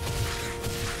finished.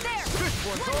 There! This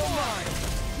one's One all more. mine.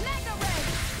 Mega Ray!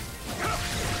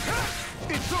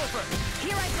 It's over.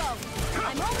 Here I go!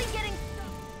 I'm only getting...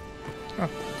 Oh,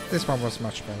 this one was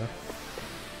much better.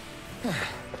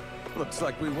 Looks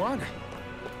like we won.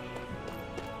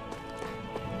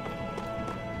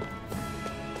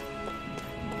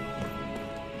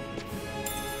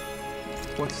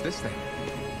 What's this thing?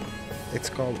 It's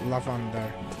called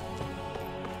lavender.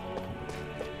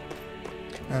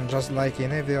 And just like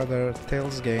in every other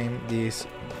Tales game, these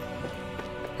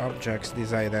objects,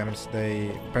 these items,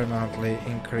 they permanently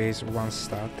increase one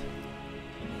stat.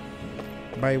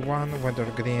 By 1 when they're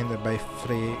green, by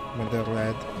 3 when they're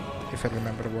red, if I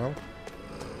remember well.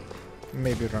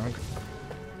 Maybe wrong.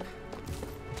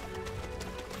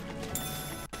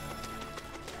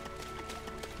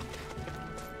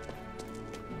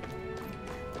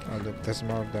 Oh look, there's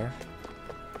more there.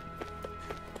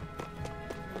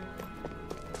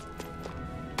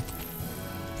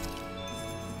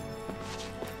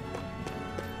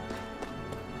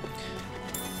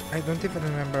 I don't even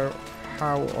remember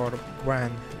how or when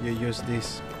you use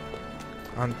these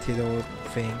antidote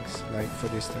things, like for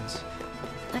instance.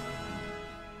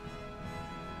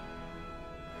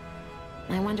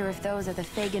 I wonder if those are the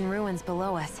Fagin ruins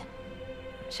below us.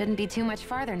 Shouldn't be too much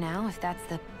farther now, if that's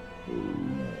the...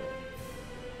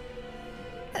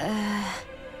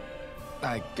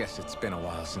 I guess it's been a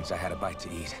while since I had a bite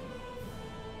to eat.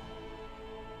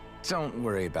 Don't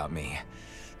worry about me.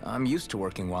 I'm used to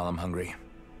working while I'm hungry.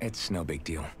 It's no big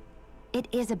deal. It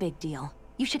is a big deal.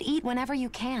 You should eat whenever you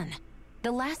can.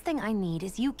 The last thing I need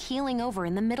is you keeling over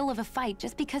in the middle of a fight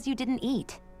just because you didn't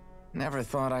eat. Never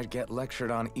thought I'd get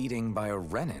lectured on eating by a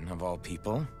Renin, of all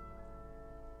people.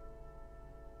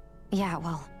 Yeah,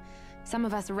 well, some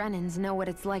of us Renins know what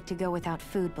it's like to go without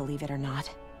food, believe it or not.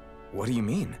 What do you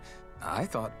mean? I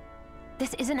thought...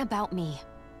 This isn't about me.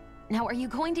 Now, are you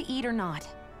going to eat or not?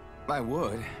 I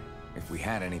would, if we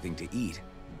had anything to eat,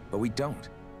 but we don't.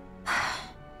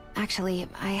 Actually,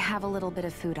 I have a little bit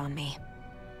of food on me.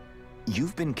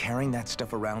 You've been carrying that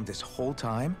stuff around this whole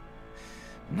time?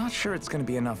 I'm not sure it's gonna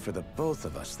be enough for the both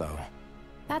of us, though.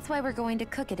 That's why we're going to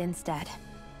cook it instead.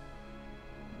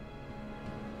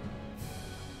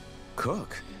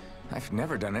 Cook? I've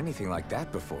never done anything like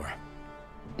that before.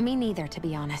 Me neither, to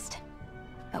be honest.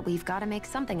 But we've got to make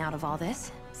something out of all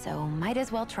this, so might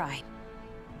as well try.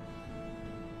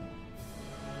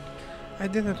 I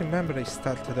didn't remember it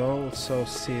started all so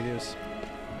serious.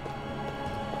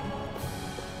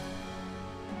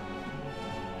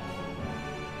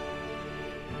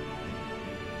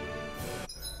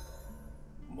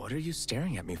 What are you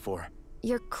staring at me for?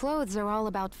 Your clothes are all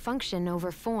about function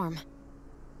over form.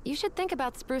 You should think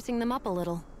about sprucing them up a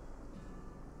little.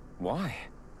 Why?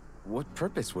 What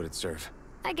purpose would it serve?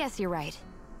 I guess you're right.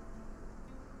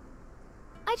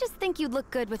 I just think you'd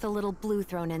look good with a little blue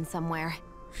thrown in somewhere.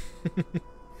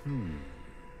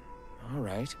 All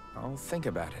right, I'll think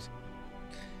about it.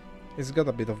 It's got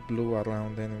a bit of blue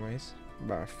around anyways,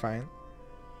 but fine.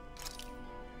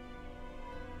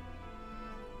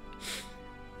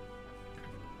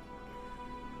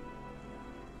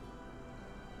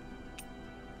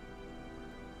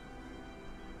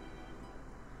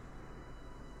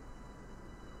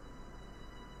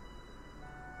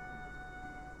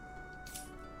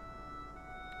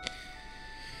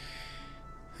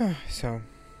 So,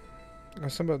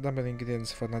 assemble double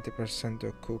ingredients for 90%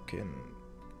 of cooking.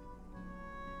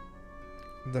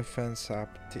 Defense up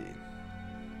tea.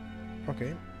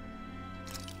 Okay.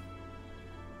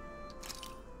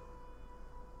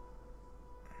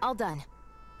 All done.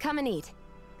 Come and eat.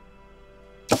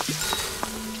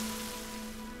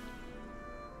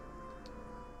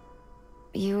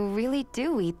 You really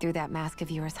do eat through that mask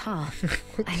of yours, huh?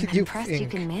 I'm impressed you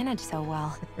can manage so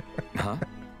well. Huh?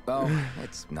 Oh,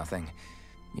 it's nothing.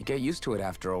 You get used to it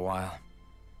after a while.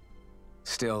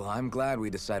 Still, I'm glad we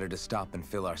decided to stop and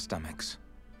fill our stomachs.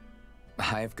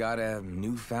 I've got a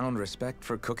newfound respect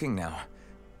for cooking now.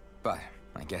 But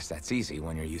I guess that's easy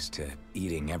when you're used to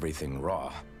eating everything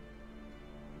raw.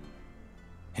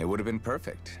 It would have been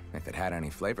perfect if it had any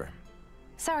flavor.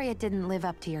 Sorry it didn't live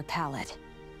up to your palate.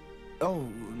 Oh,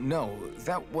 no,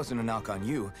 that wasn't a knock on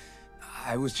you.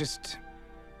 I was just...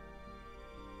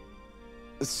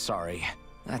 Sorry.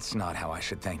 That's not how I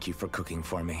should thank you for cooking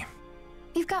for me.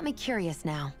 You've got me curious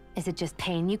now. Is it just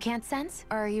pain you can't sense,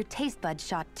 or are your taste buds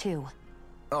shot too?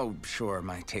 Oh, sure,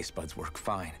 my taste buds work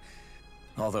fine.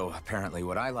 Although, apparently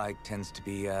what I like tends to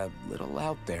be a little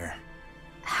out there.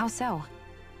 How so?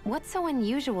 What's so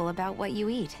unusual about what you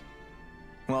eat?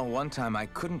 Well, one time I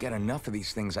couldn't get enough of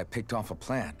these things I picked off a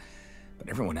plant, but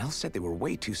everyone else said they were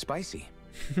way too spicy.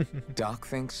 Doc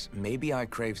thinks maybe I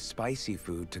crave spicy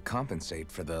food to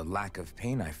compensate for the lack of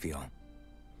pain I feel.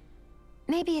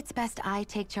 Maybe it's best I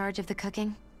take charge of the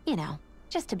cooking. You know,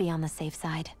 just to be on the safe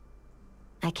side.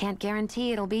 I can't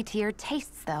guarantee it'll be to your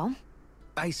tastes, though.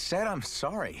 I said I'm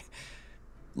sorry.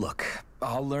 Look,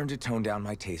 I'll learn to tone down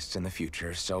my tastes in the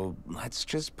future, so let's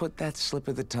just put that slip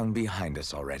of the tongue behind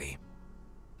us already.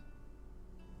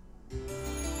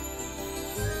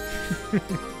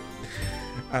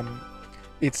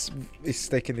 It's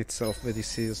taking itself very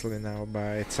seriously now,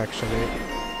 but it's actually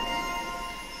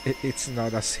it's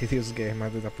not a serious game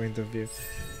at that point of view.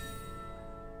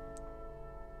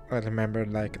 I remember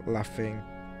like laughing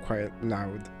quite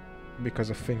loud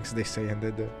because of things they say and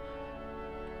they do.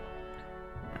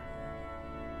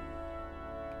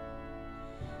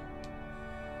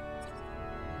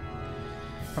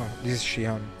 Oh, this is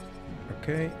Xi'an.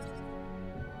 Okay.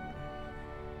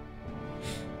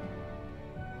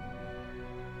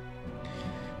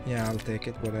 Yeah, I'll take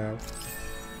it. What else?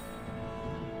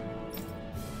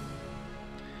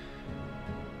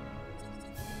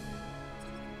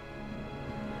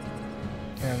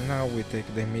 And now we take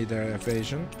the middle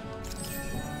evasion.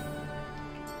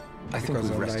 I think Because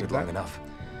we've I rested like long that. enough.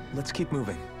 Let's keep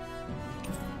moving.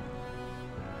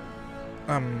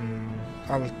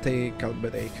 I'll take a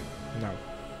break now.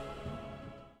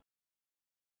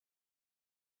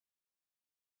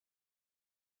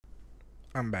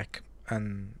 I'm back,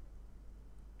 and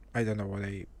I don't know what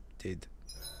I did.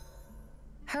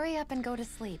 Hurry up and go to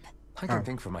sleep. I can Oh.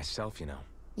 think for myself, you know.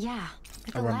 Yeah,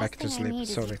 but I the went last back to thing I sleep, need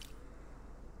is sorry.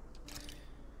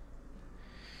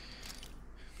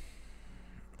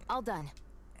 all done.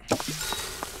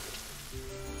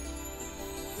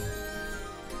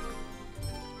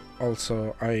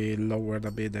 Also, I lowered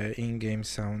a bit the in-game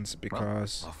sounds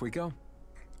because Off we go.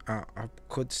 I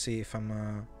could see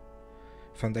from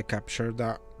the capture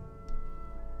that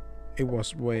it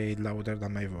was way louder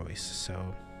than my voice,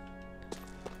 so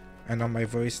I know my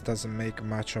voice doesn't make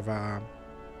much of a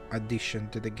addition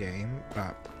to the game,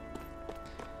 but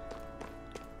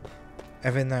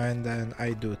every now and then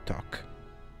I do talk.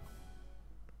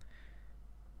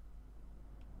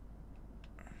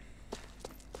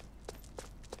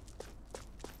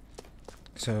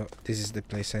 So this is the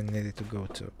place I needed to go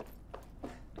to.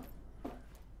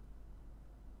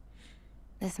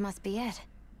 This must be it.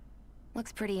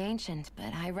 Looks pretty ancient,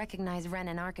 but I recognize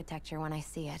Renan architecture when I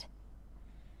see it.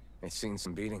 It's seen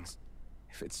some beatings.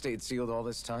 If it stayed sealed all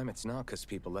this time, it's not because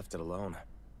people left it alone.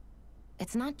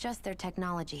 It's not just their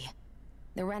technology.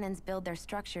 The Renans build their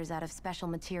structures out of special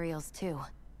materials too.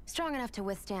 Strong enough to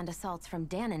withstand assaults from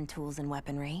Danon tools and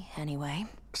weaponry, anyway.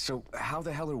 So how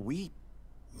the hell are we?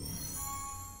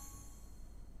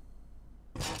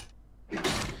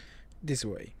 This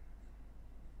way,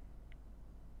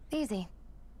 Easy.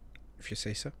 if you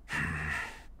say so.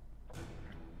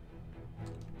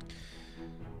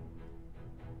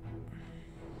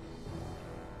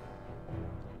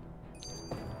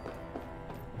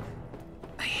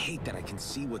 I hate that I can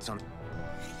see what's on.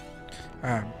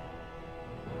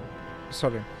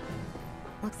 Sorry.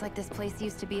 Looks like this place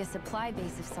used to be a supply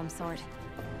base of some sort.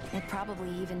 It probably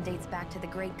even dates back to the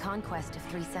Great Conquest of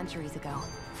 3 centuries ago.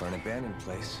 For an abandoned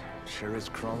place, sure is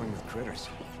crawling with critters.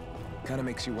 Kinda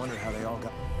makes you wonder how they all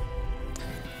got.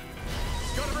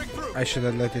 Gotta break through! I should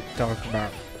have let it talk,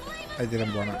 but I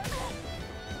didn't wanna.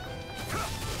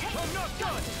 I'm not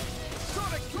done!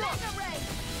 Sonic thrust!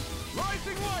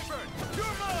 Rising Wyvern!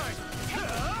 You're mine!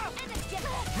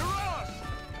 Mirage!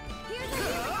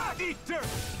 Eat dirt!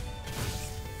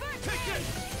 Take it!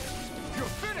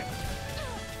 You're finished!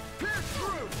 Pierce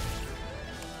through!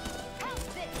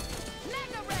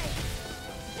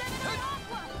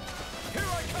 Here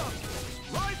I come!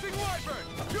 Rising Wyvern!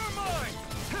 You're mine!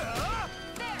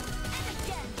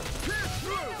 Pierce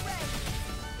through!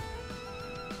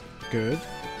 Good.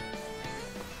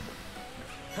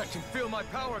 I can feel my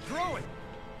power growing!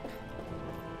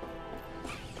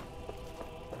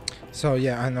 So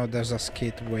yeah, I know there's a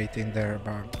skit waiting there,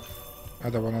 but I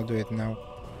don't wanna do it now.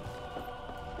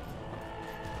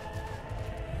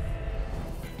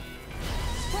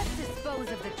 Let's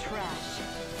dispose of the trash.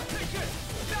 Take it!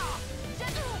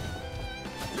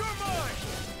 You're mine!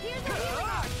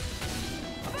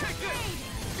 Take it!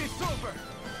 It's over!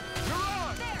 You're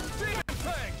on! Demon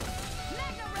Fang!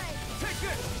 Take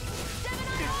it!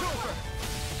 It's over!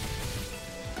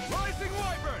 Rising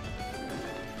Wyvern!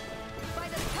 By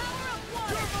the power of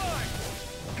You're mine!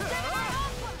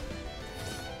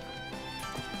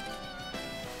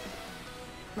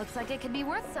 Looks like it could be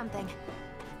worth something.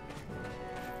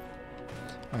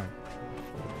 Oh.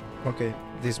 Okay,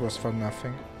 this was for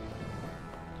nothing.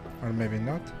 Or maybe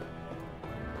not.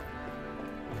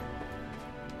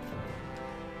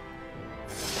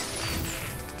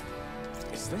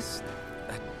 Is this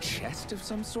a chest of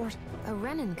some sort? A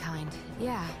Renan kind,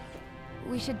 yeah.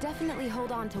 We should definitely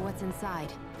hold on to what's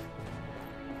inside.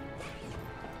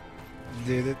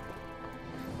 Did it?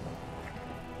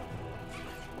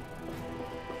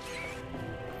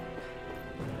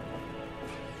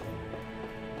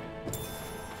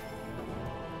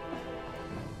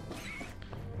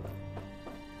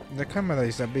 The camera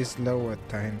is a bit slow at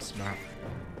times, but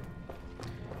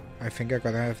I think I'm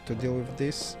gonna have to deal with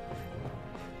this.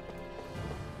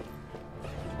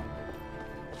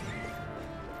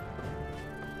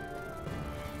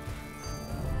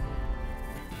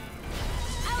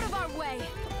 Out of our way!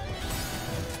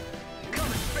 Come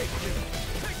and face me!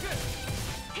 Take this!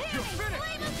 You're finished!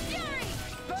 Flame of fury!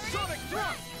 Sonic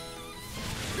thrust!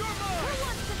 You're mine! Who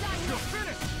wants to die You're next?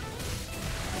 finished!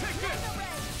 Take this!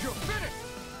 You're finished!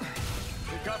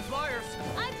 We got flyers!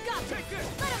 I've got Take this!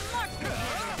 this! Let him march me!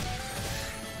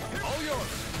 All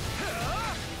yours!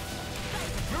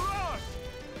 Mirage!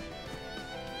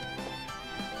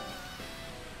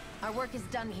 Our work is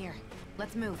done here.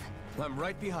 Let's move. I'm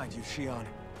right behind you, Shion.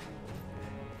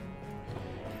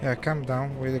 Yeah, calm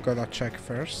down. We gotta check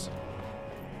first.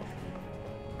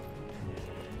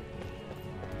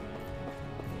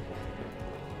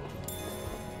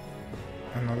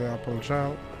 Another apple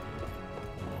gel.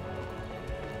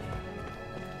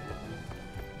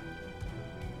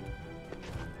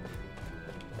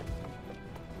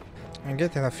 I'm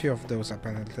getting a few of those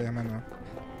apparently, I don't know.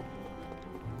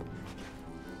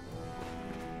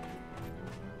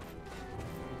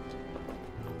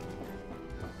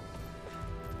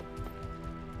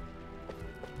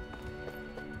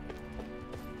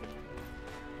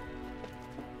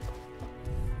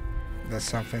 There's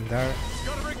something there.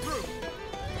 Gotta break through!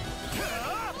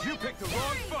 You picked the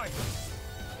wrong fight!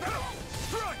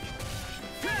 Strike!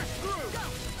 Pierce through!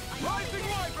 Rising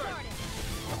Wyvern!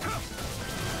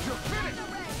 You're finished!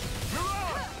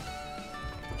 Mirage!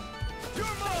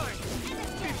 You're mine!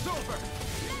 It's over!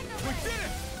 We did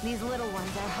it! These little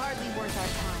ones are hardly worth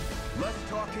our time. Less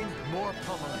talking, more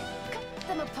pummeling. Cut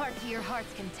them apart to your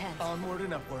heart's content. Onward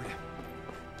and upward.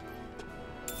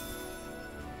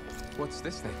 What's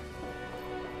this thing?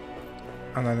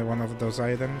 Another one of those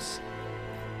items.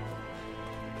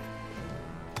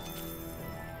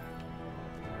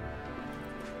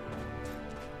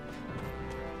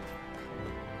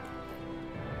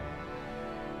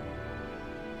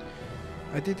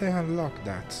 Did I unlock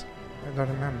that? I don't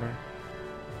remember.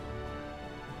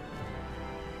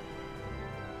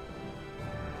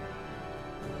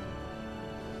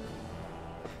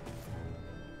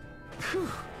 Phew,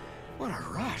 what a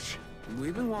rush.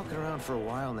 We've been walking around for a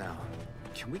while now.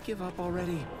 Can we give up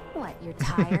already? What, you're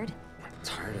tired?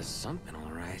 Tired of something,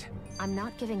 all right. I'm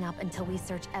not giving up until we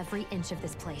search every inch of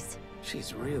this place.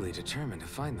 She's really determined to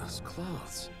find those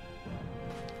clothes.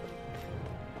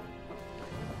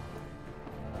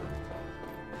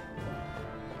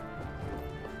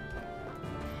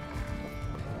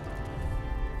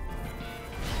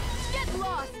 Get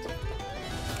lost!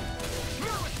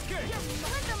 No escape!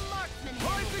 Let the marksman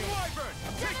Rising Wyvern!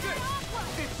 Take this!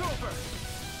 It's over!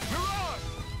 Mirage!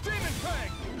 Demon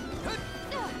Fang!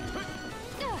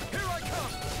 Here I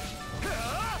come!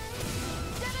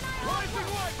 Rising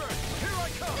Wyvern! Here I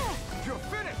come! You're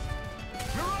finished!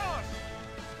 Mirage!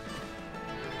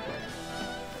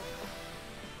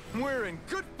 We're in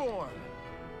good form!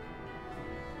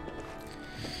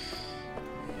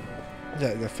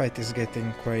 Yeah, the fight is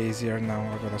getting crazier now,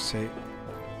 I gotta say.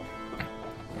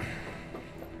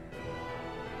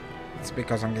 It's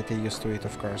because I'm getting used to it,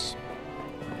 of course.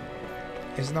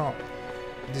 This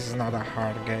is not a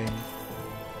hard game.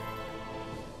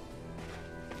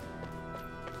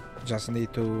 Just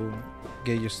need to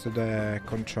get used to the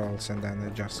controls and then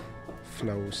it just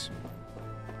flows.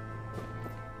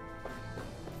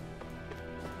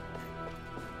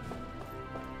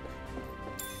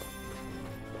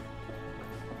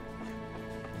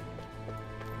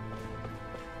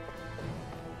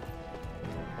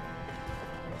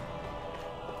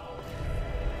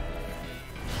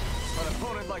 An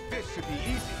opponent like this should be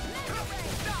easy.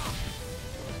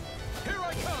 Here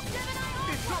I come!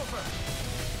 It's over!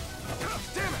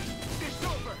 Damn it! It's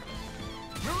over!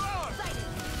 Mirage!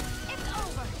 It's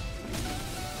over!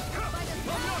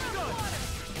 I'm not done!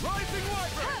 Rising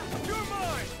Wyvern! You're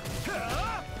mine!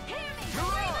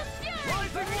 Mirage!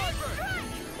 Rising Wyvern!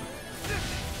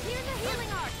 Here's a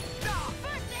healing art!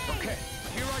 First aid! Okay,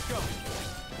 here I go!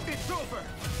 It's over!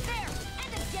 There!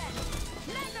 And again!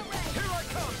 Mega ray! Here I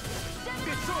come!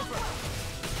 It's over!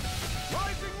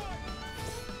 Rising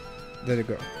Wyvern! There you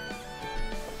go.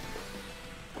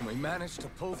 We managed to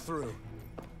pull through.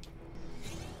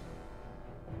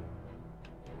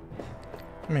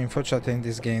 I mean, fortunately in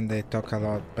this game they talk a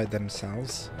lot by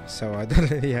themselves, so I don't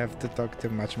really have to talk too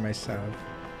much myself.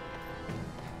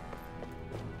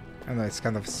 I know it's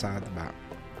kind of sad, but...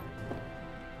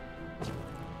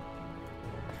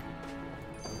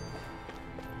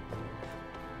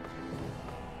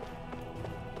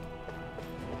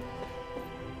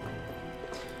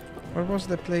 Where was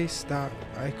the place that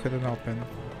I couldn't open?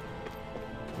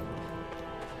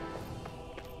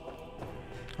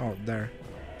 Oh, there.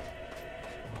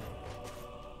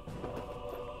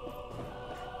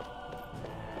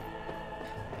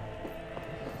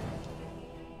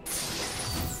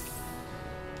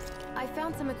 I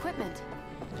found some equipment.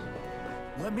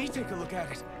 Let me take a look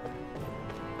at it.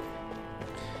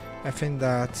 I think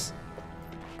that's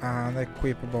an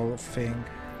equipable thing.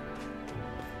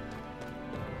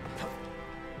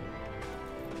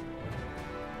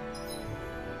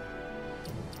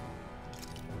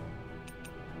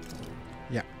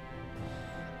 Yeah.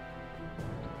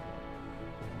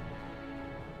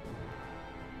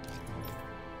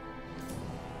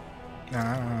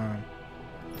 Ah.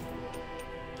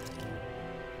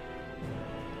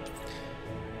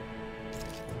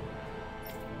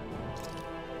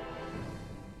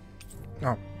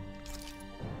 Oh.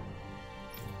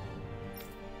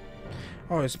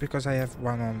 Oh, it's because I have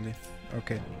one only.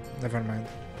 Okay, never mind.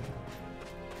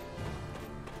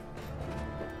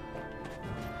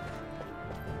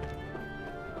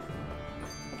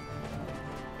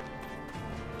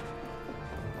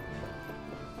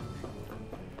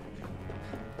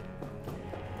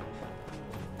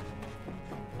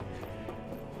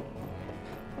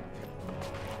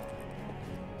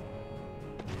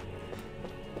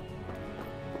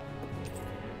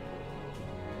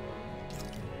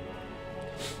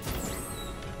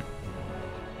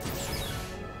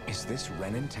 Is this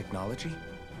Renin technology?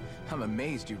 I'm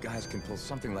amazed you guys can pull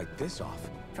something like this off.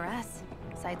 For us,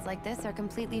 sites like this are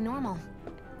completely normal.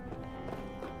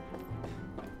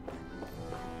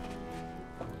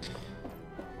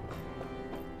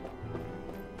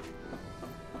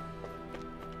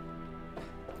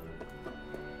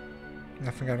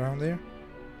 Nothing around here?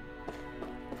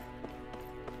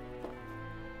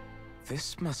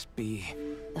 This must be...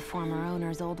 The former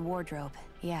owner's old wardrobe,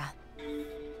 yeah.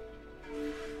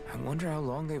 I wonder how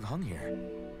long they've hung here.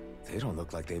 They don't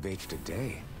look like they've aged a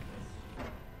day.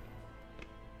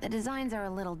 The designs are a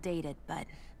little dated, but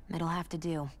it'll have to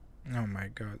do. Oh my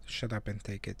god, shut up and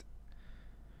take it.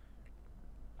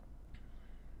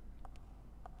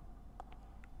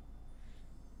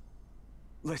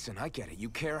 Listen, I get it. You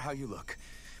care how you look.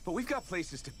 But we've got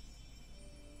places to...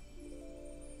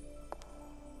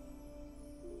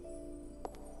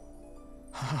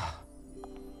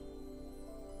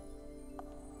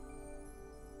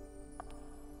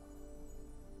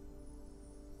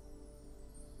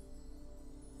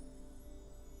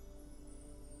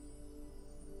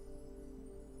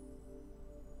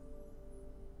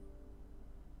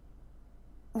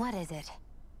 What is it?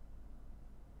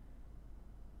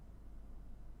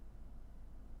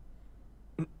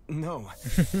 No.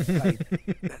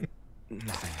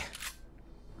 Nothing.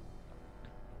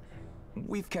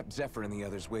 We've kept Zephyr and the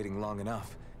others waiting long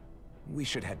enough. We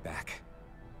should head back.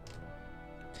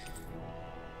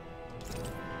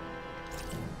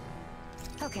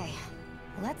 Okay,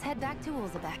 let's head back to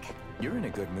Ulzebek. You're in a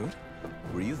good mood.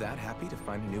 Were you that happy to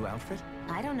find a new outfit?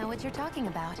 I don't know what you're talking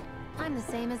about. I'm the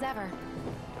same as ever.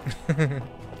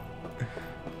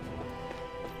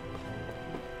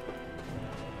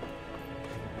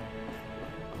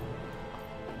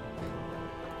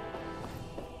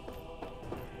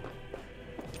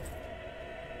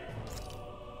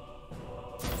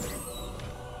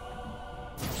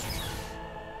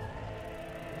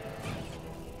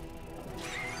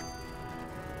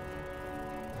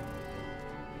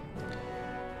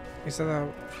 Is that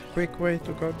a quick way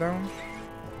to go down?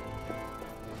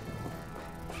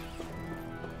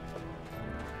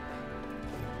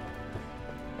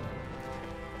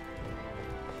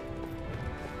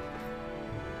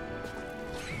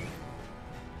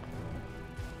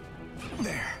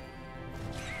 There.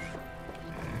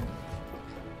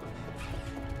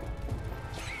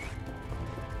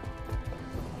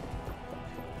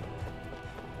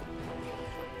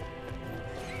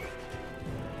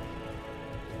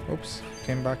 Oops,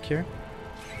 came back here.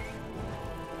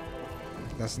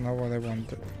 That's not what I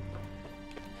wanted.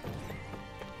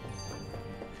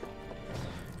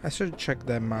 I should check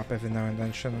the map every now and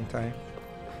then, shouldn't I?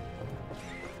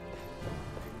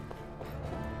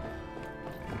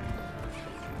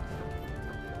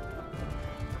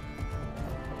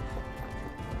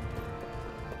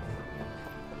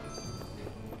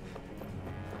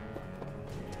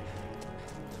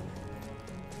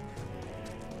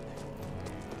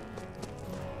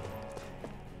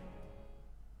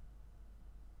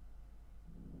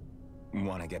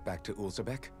 Want to get back to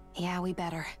Ulzebek? Yeah, we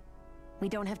better. We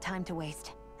don't have time to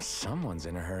waste. Someone's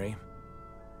in a hurry.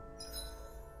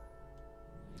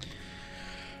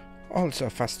 Also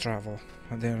fast travel,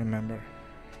 I didn't remember.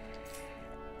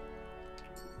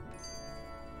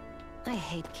 I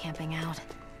hate camping out.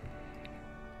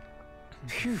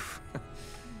 Phew.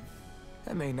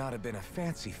 That may not have been a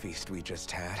fancy feast we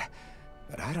just had,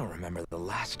 but I don't remember the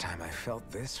last time I felt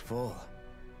this full.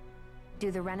 Do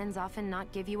the Renans often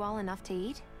not give you all enough to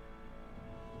eat?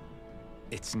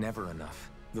 It's never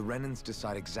enough. The Renans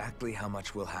decide exactly how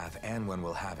much we'll have and when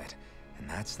we'll have it, and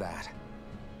that's that.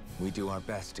 We do our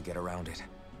best to get around it.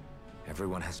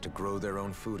 Everyone has to grow their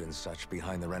own food and such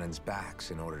behind the Renans' backs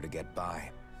in order to get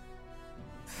by.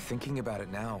 Thinking about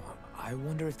it now, I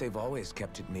wonder if they've always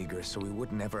kept it meager so we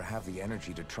would never have the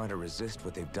energy to try to resist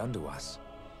what they've done to us.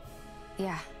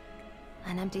 Yeah.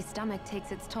 An empty stomach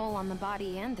takes its toll on the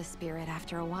body and the spirit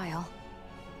after a while.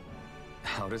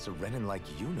 How does a Renan like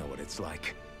you know what it's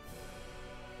like?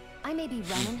 I may be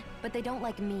Renan, but they don't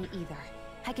like me either.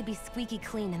 I could be squeaky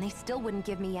clean and they still wouldn't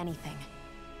give me anything.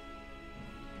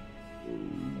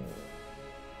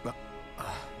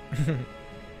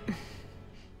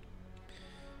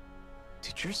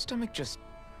 Did your stomach just...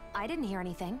 I didn't hear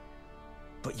anything.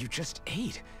 But you just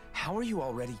ate. How are you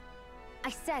already... I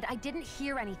said I didn't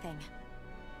hear anything.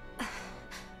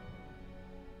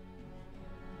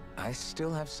 I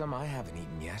still have some I haven't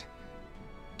eaten yet.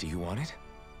 Do you want it?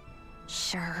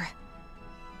 Sure.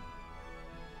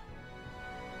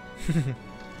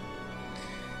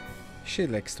 She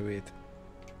likes to eat.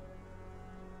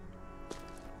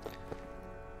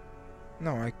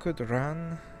 No, I could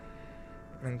run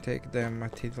and take the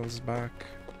materials back.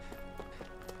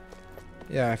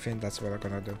 Yeah, I think that's what I'm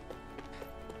gonna do.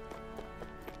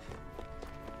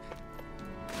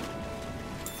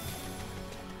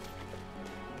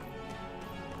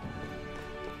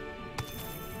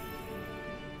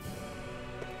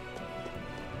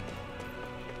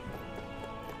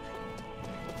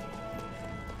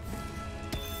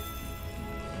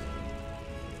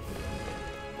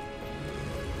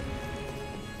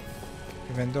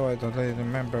 Even though I don't really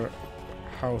remember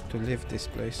how to leave this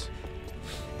place.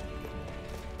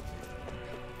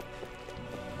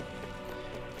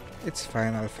 It's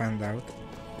fine, I'll find out.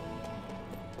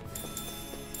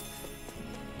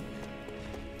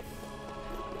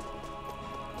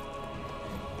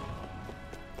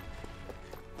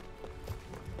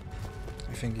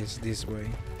 I think it's this way.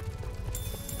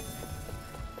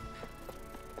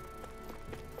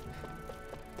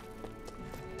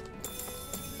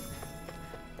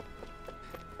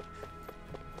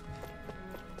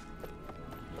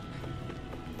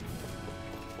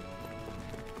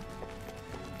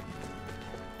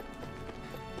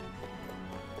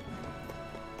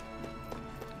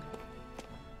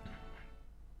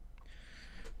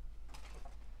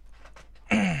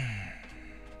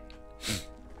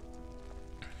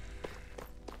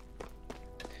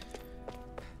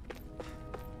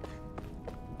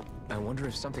 I wonder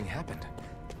if something happened.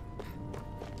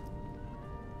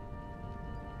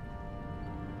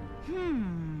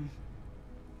 Hmm?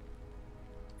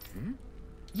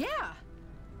 Yeah.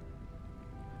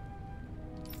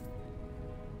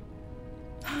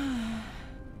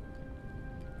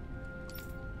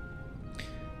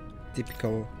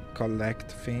 Typical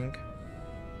collect thing.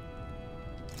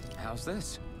 How's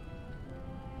this?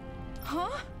 Huh?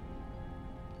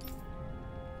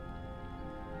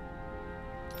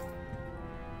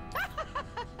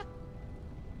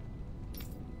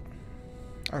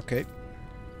 Okay.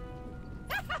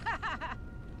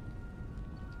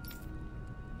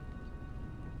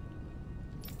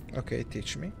 Okay,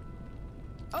 teach me.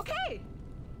 Okay.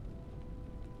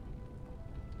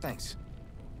 Thanks.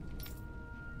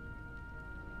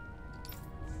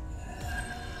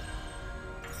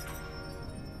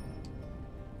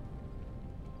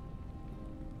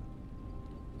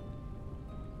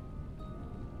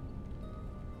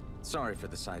 Sorry for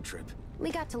the side trip.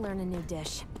 We got to learn a new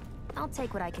dish. I'll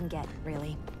take what I can get,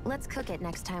 really. Let's cook it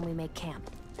next time we make camp.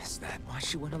 Is that why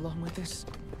she went along with this?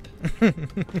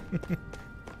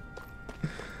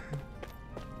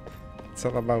 It's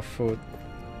all about food.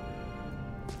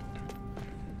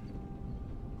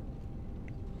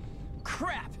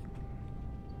 Crap!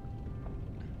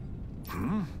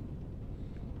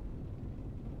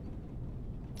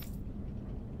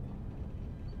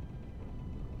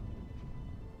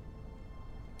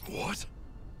 What?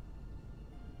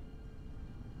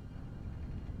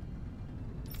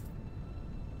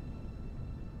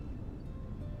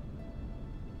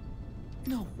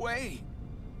 No way!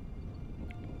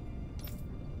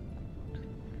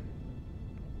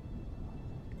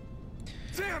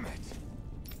 Damn it!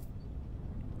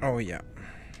 Oh yeah.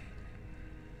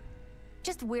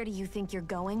 Just where do you think you're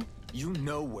going? You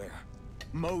know where.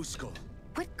 Mosul.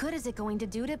 What good is it going to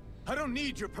do to... I don't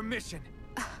need your permission.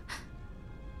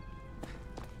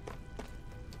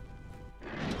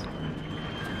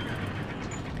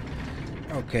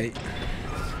 Okay.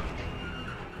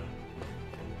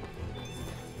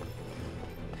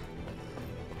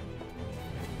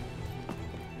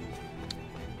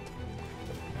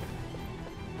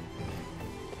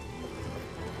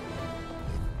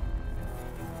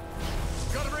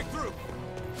 Gotta break through.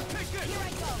 Take this. Here I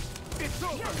go. It's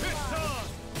over. It's on.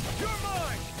 You're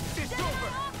mine. It's over.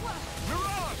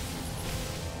 Mirage.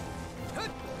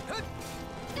 Hut, hut.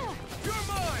 You're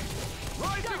mine.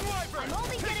 Rising Wyvern. I'm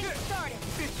only Take getting it. started.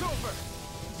 It's over.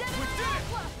 We did it.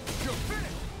 You're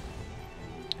finished.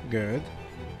 Good.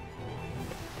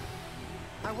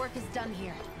 Our work is done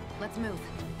here. Let's move.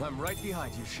 I'm right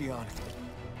behind you, Shion.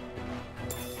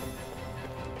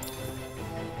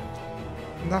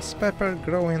 Does pepper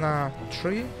grow in a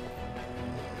tree?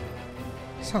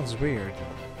 Sounds weird.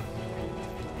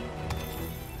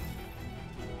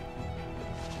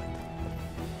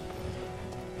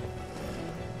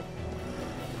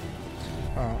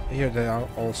 Here they are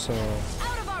also.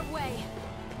 Out of our way.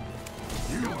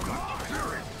 You are mine.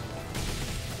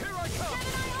 Here I come.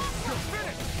 You're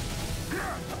finished.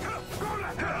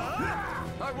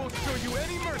 I won't show you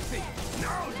any mercy.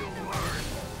 Now you'll learn.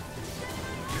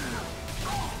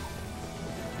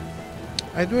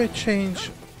 I do change.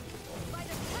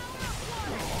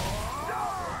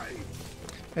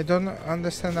 I don't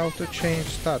understand how to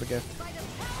change target.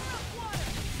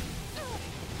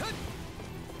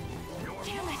 You're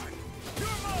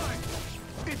mine.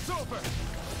 It's over.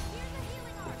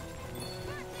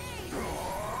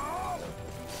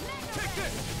 Take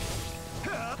this.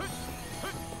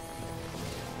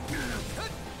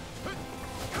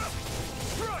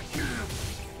 Crush.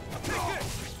 Take this.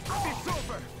 It's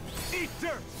over. Eat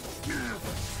dirt. You're on.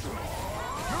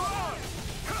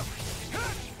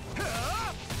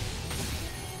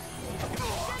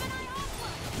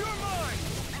 You're mine.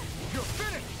 You're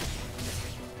finished.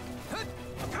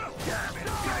 Damn it. It's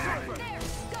over. There,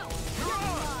 go. You're on.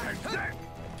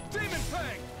 Demon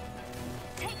Fang.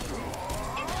 Take it.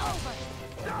 It's over.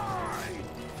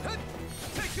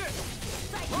 Take this.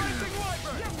 Rising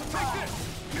Wyvern. Take this.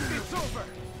 It's over.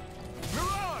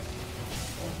 Mirage.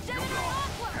 Gemini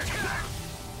Aqua.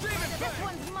 Demon This Fang.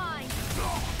 one's mine.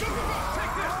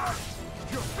 Take this.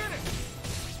 You're finished.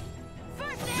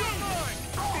 First You're aid. mine.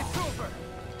 It's over.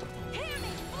 Hear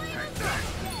me. Flame of Fury.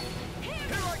 Hear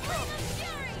me. Here I come. Flame of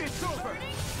Fury. It's over.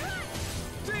 Burning Strike.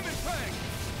 Demon Fang.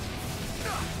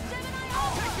 Gemini Take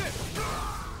Aqua. this.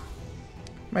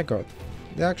 My god.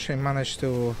 They actually managed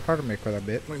to hurt me quite a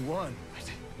bit. We won.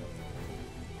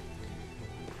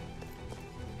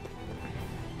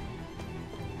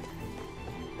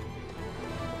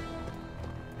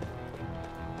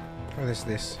 What is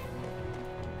this?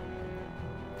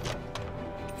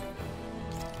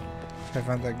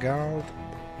 500 gold.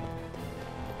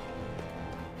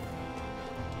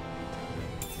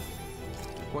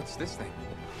 What's this thing?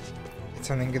 It's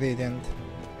an ingredient.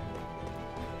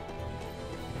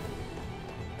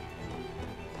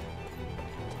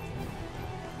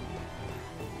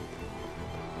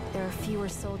 There are fewer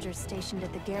soldiers stationed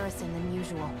at the garrison than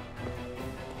usual.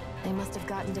 They must have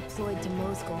gotten deployed to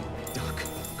Moscow. Doc,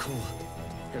 Cole,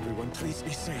 everyone please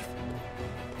be safe.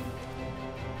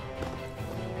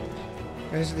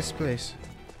 Where is this place?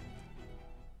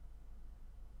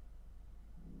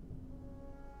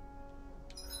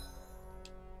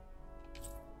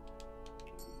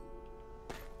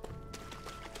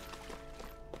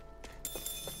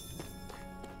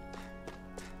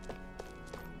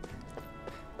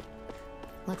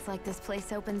 Looks like this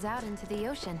place opens out into the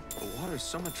ocean. The water's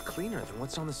so much cleaner than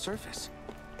what's on the surface.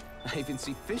 I even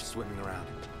see fish swimming around.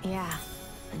 Yeah,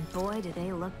 and boy, do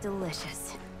they look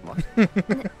delicious. What?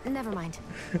 Never mind.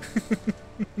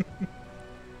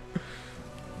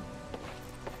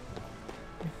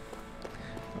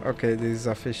 Okay, this is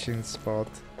a fishing spot.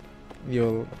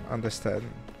 You'll understand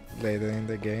later in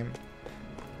the game.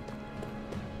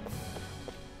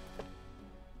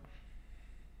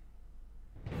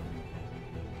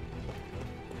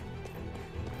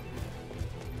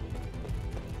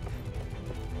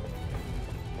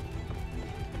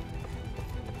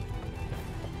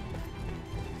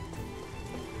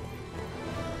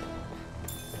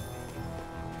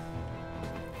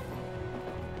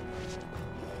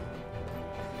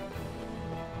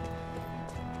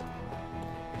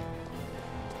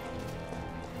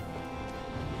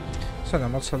 So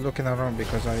I'm also looking around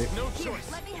because No choice.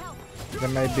 Let me help. there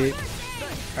might be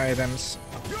items.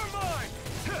 You're mine.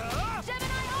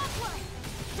 Gemini Aqua.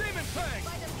 Demon Fang.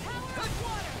 By the power of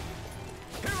water.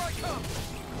 Here I come.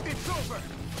 It's over.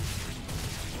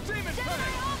 Demon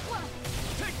Gemini Fang. Aqua.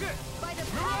 Take this. By the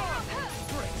power Mirage. of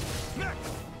Great.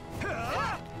 Next.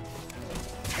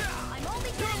 I'm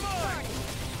only You're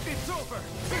over!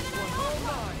 This one's all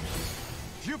mine!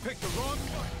 You picked the wrong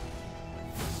one!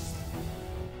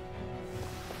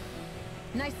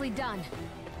 Nicely done.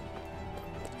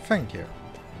 Thank you.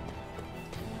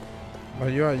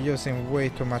 But you are using way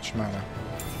too much mana.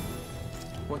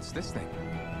 What's this thing?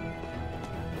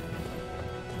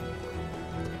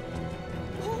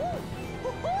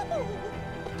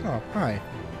 Oh, hi.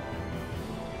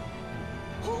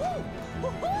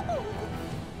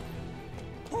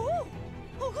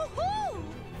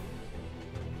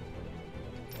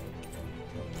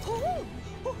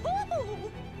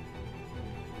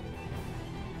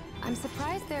 I'm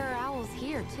surprised there are owls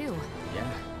here, too.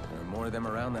 Yeah, there are more of them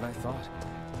around than I thought.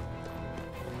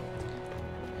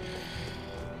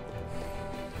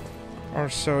 Or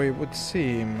so it would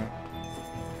seem.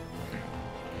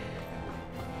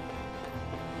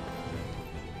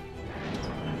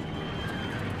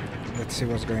 Let's see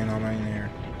what's going on in here.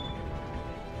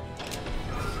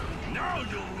 Now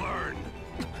you'll learn!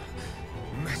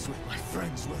 Mess with my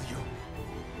friends, will you?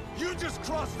 You just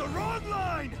crossed the wrong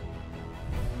line!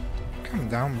 Calm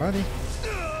down, buddy.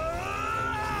 Here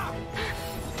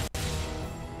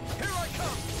I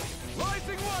come!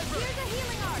 Rising Wyvern! Here's a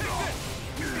healing art!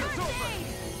 It's over!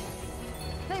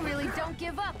 They really don't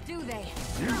give up, do they?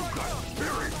 You got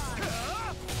spirit!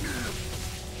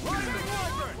 Rising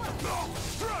Wyvern!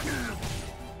 Strike!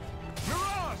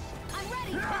 Mirage! I'm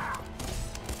ready!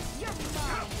 You're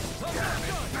mine! I'm not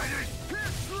done!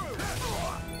 Pierce through!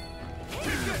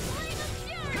 Take this!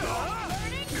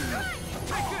 Burning strike!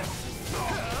 Take this!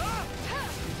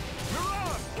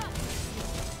 Mirage!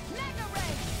 Mega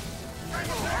ray!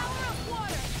 Power of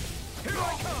water! Here I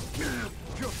come!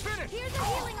 You're finished! Here's a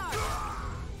healing art!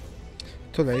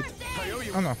 Too late. I owe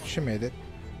you. Oh no, she made it.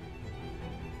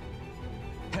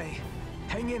 Hey,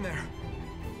 hang in there.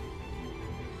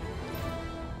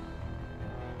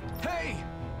 Hey!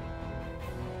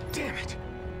 Damn it!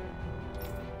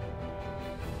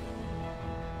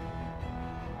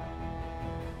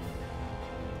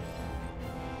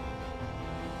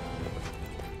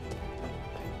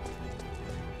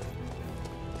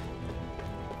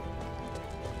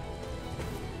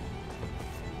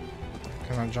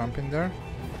 Can I jump in there?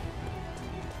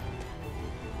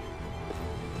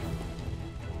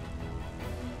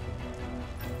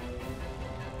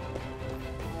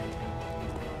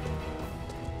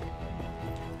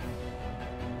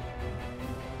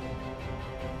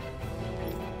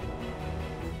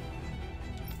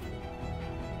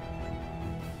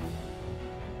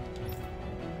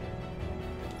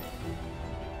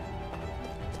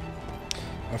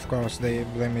 Of course, they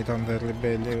blame it on the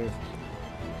rebellion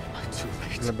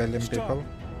people.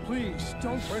 Please,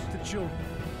 don't break the children.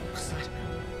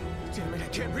 Damn it, I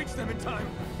can't reach them in time.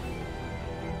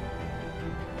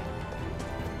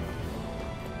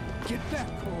 Get back,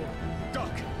 Cole.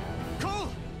 Duck! Cole!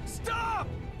 Stop!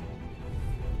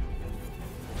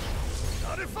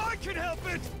 Not if I can help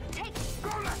it! Take it! Go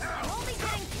to hell! I'm only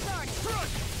getting started!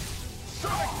 Thrust!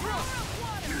 Sonic thrust! Power of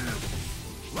water!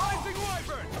 Rising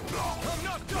Wyvern! I'm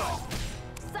not done!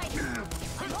 Sight!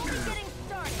 I'm only getting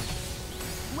started!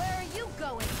 Where are you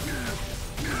going?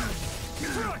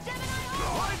 Thrust!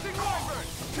 Rising Wyvern!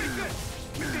 Take this!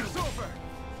 It's over!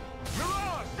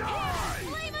 Mirage! Die!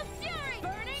 Flame of fury!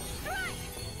 Burning strike!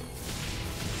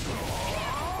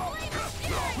 Flame of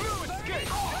fury! No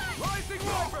escape! Rising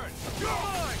Wyvern! You're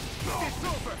mine! It's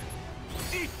over!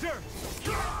 Eat dirt!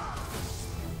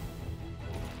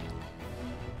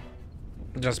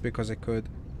 Just because I could.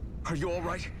 Are you all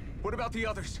right? What about the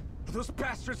others? Are those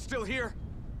bastards still here?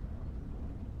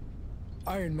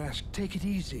 Iron Mask, take it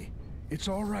easy. It's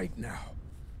all right now.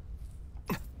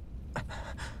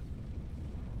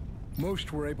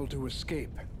 Most were able to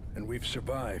escape, and we've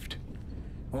survived.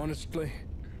 Honestly,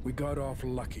 we got off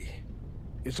lucky.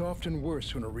 It's often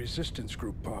worse when a resistance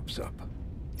group pops up.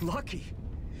 Lucky?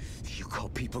 You call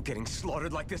people getting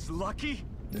slaughtered like this lucky?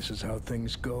 This is how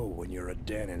things go when you're a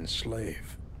Danon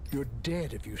slave. You're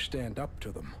dead if you stand up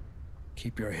to them.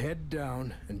 Keep your head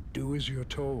down and do as you're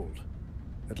told.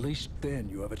 At least then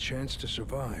you have a chance to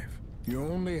survive. You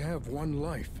only have one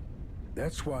life.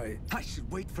 That's why... I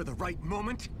should wait for the right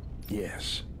moment?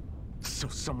 Yes. So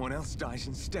someone else dies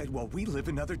instead while we live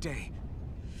another day.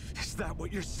 Is that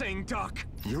what you're saying, Doc?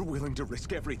 You're willing to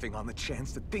risk everything on the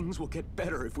chance that things will get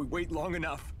better if we wait long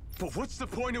enough. But what's the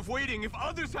point of waiting if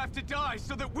others have to die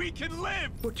so that we can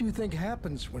live? What do you think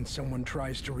happens when someone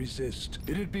tries to resist?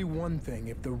 It'd be one thing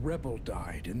if the rebel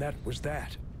died, and that was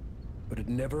that. But it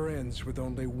never ends with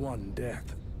only one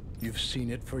death. You've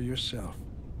seen it for yourself.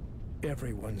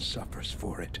 Everyone suffers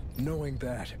for it. Knowing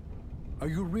that, are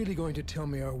you really going to tell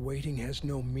me our waiting has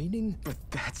no meaning? But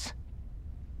that's...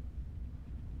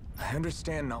 I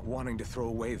understand not wanting to throw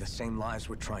away the same lives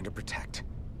we're trying to protect.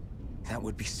 That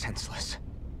would be senseless.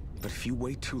 But if you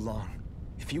wait too long,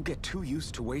 if you get too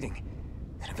used to waiting,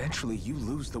 then eventually you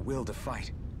lose the will to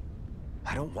fight.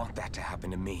 I don't want that to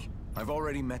happen to me. I've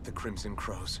already met the Crimson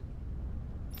Crows.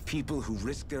 People who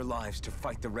risk their lives to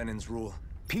fight the Renan's rule.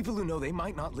 People who know they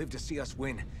might not live to see us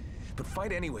win, but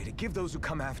fight anyway to give those who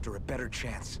come after a better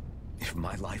chance. If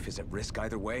my life is at risk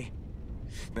either way,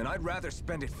 then I'd rather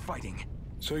spend it fighting.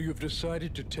 So you've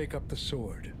decided to take up the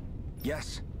sword?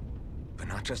 Yes, but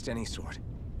not just any sword.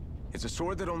 It's a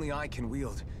sword that only I can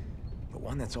wield, but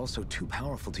one that's also too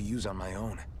powerful to use on my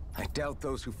own. I doubt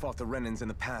those who fought the Renans in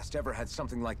the past ever had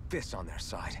something like this on their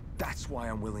side. That's why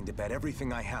I'm willing to bet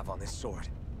everything I have on this sword.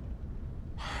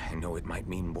 I know it might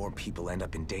mean more people end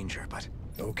up in danger, but...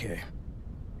 Okay.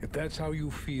 If that's how you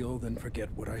feel, then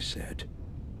forget what I said.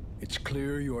 It's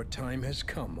clear your time has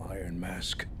come, Iron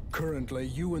Mask. Currently,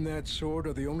 you and that sword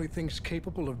are the only things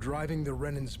capable of driving the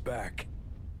Renans back.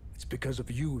 It's because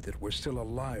of you that we're still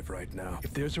alive right now.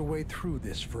 If there's a way through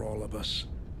this for all of us,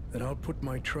 then I'll put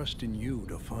my trust in you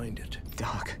to find it.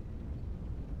 Doc,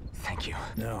 thank you.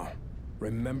 Now,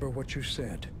 remember what you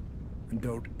said. And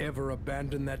don't ever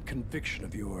abandon that conviction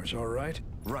of yours, all right?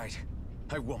 Right.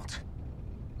 I won't.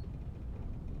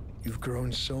 You've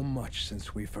grown so much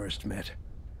since we first met.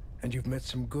 And you've met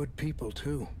some good people,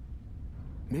 too.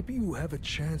 Maybe you have a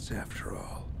chance after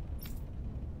all.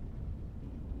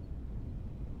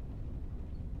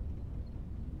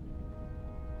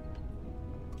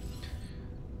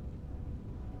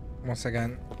 Once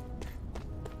again,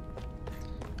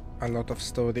 a lot of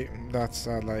story. That's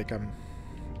like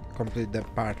complete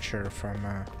departure from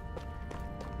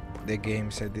the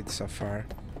games I did so far.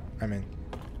 I mean,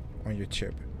 on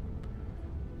YouTube.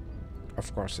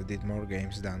 Of course, I did more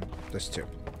games than those two.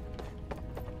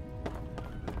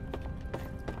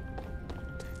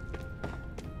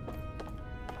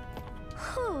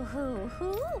 Hoo hoo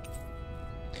hoo.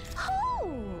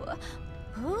 Hoo.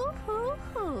 Hoo hoo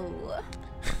hoo.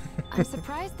 I'm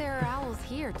surprised there are owls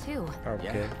here, too. Okay.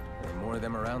 Yeah, there are more of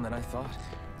them around than I thought.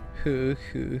 Hoo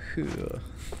hoo hoo.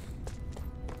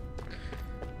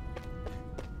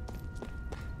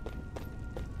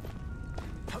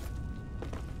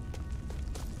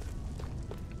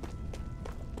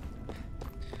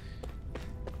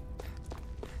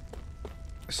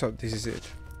 So this is it.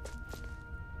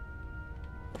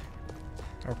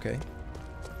 Okay.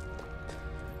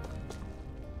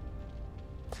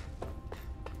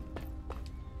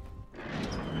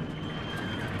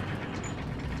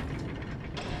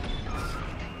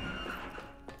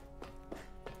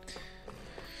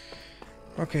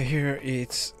 Okay, here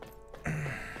it's...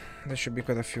 there should be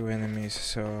quite a few enemies,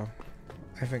 so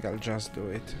I think I'll just do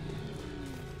it.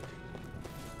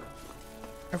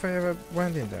 If I ever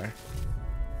went in there.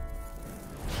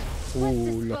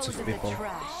 Ooh, lots of people.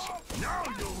 Now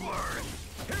you'll learn!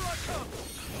 Here I come!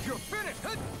 You're finished!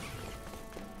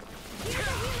 Here's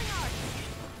the healing art.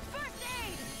 First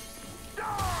aid.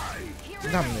 Die!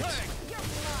 Damn it.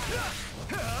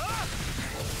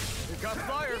 You got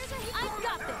fire! I've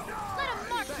got this. Let a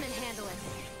marksman handle it.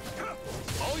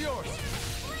 All yours!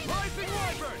 Rising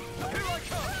Wyvern! Here I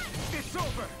come! It's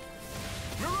over!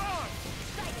 Mirage!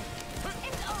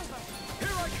 It's over.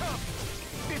 Here I come!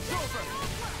 It's over!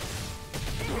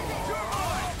 You're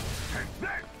mine! Mirage!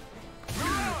 There.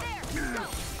 Go.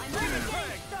 I'm ready to get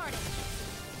it started.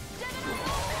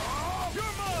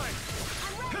 You're mine!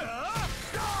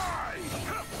 Die!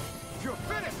 You're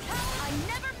finished! I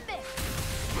never miss.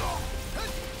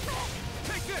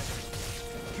 Take this!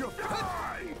 You're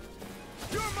die!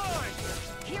 You're mine!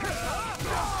 Here I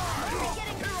go.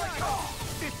 Here I come!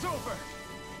 It's over!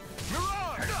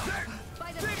 Mirage! By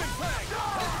the Demon Fang!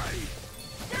 Die!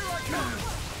 Here I come!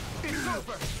 It's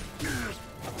over!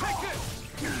 Take this!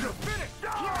 You're finished!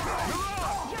 Mirage!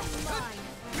 You're mine.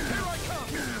 Here I come!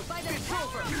 By the It's power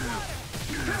over! of water.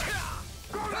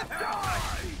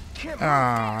 Die!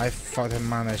 Ah, I thought I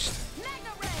managed.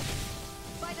 Magna Ray.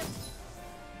 By the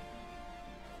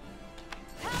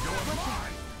You're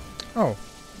mine! Oh.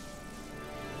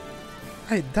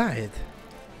 I died.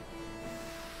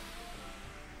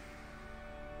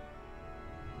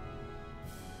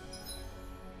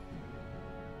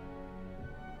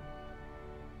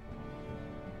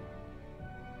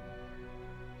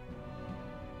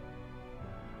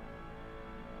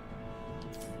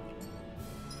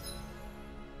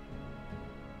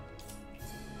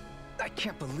 I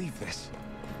can't believe this.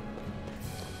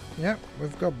 Yeah,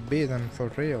 we've got beaten for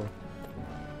real.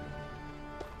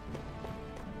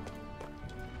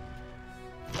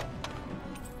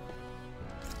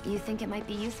 You think it might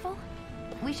be useful?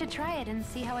 We should try it and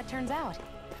see how it turns out.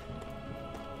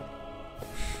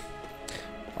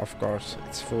 Of course,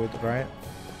 it's food, right?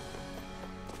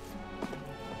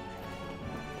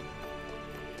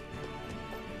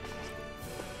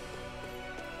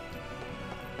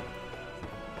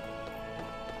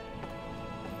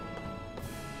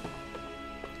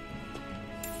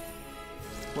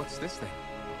 What's this thing?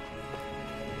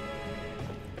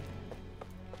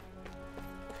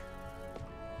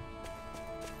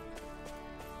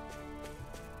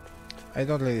 I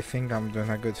don't really think I'm doing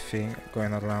a good thing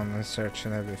going around and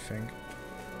searching everything,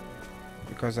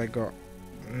 because I got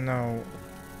no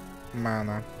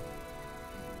mana.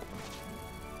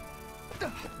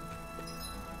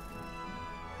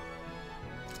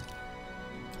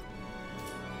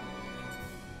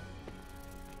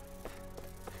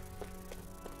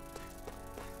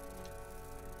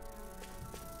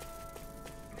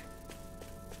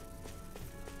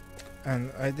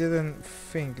 And I didn't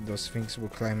think those things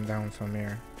would climb down from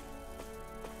here.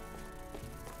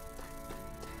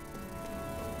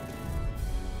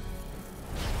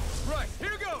 Right,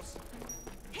 here goes!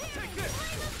 Take this!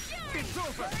 It's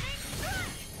over!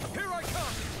 Here I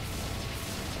come!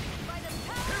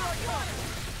 Here I come!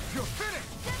 You're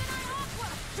finished!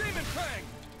 Demon Fang!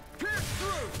 Pierce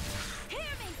through!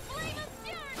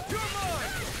 You're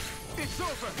mine! It's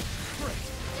over! Great!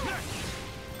 Next!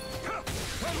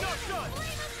 I'm not done!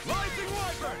 Rising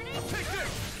Wyvern! Take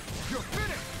this! You're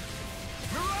finished!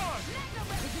 Mirage!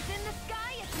 If it's in the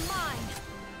sky, it's mine.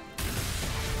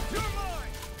 You're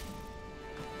mine!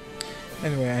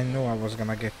 Anyway, I knew I was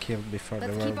gonna get killed before.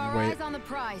 Let's there keep our were eyes on the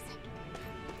prize.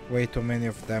 way too many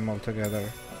of them altogether.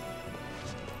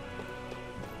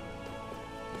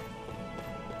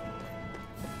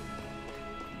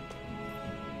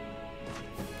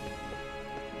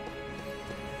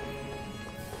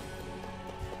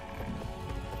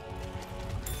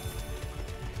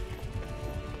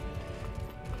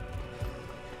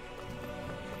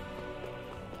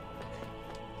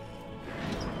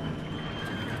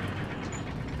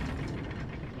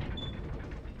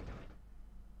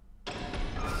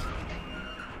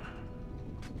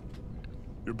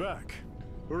 You're back.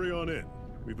 Hurry on in.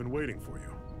 We've been waiting for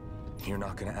you. You're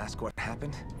not gonna ask what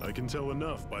happened? I can tell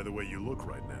enough by the way you look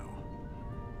right now.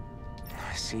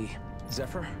 I see.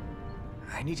 Zephyr,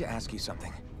 I need to ask you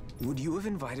something. Would you have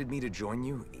invited me to join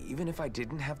you, even if I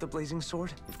didn't have the blazing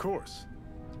sword? Of course.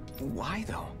 Why,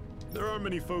 though? There aren't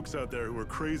many folks out there who are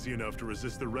crazy enough to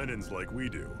resist the Renins like we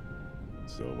do.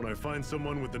 So when I find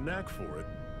someone with the knack for it,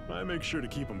 I make sure to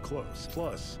keep them close.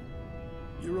 Plus,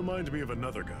 you remind me of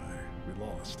another guy we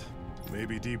lost.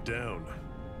 Maybe deep down,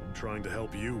 I'm trying to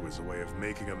help you as a way of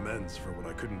making amends for what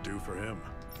I couldn't do for him.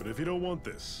 But if you don't want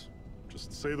this,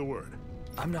 just say the word.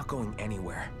 I'm not going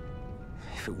anywhere.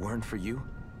 If it weren't for you,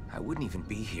 I wouldn't even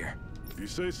be here. If you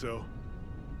say so.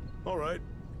 All right,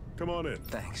 come on in.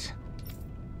 Thanks.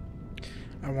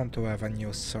 I want to have a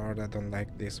new sword. I don't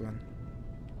like this one.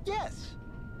 Yes.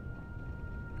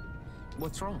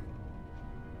 What's wrong?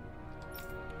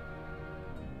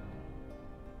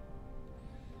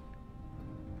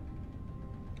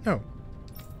 No.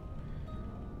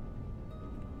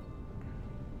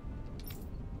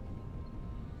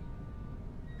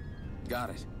 Got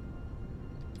it.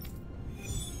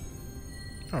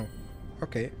 Oh,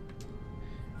 okay.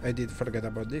 I did forget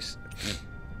about this.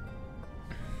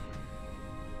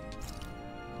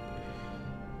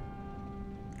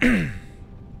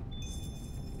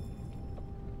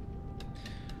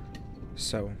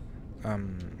 So,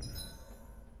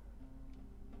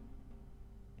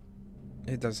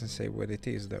 it doesn't say what it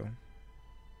is though.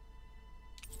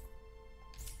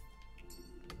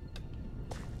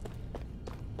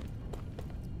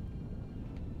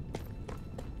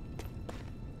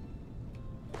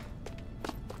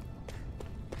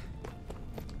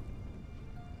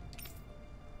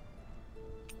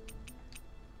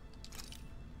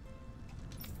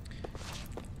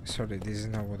 Sorry, this is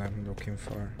not what I'm looking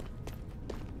for.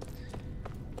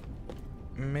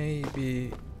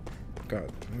 Maybe... God,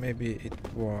 maybe it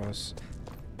was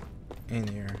in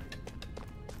here.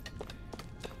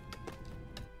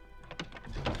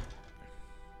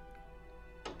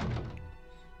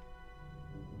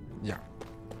 Yeah.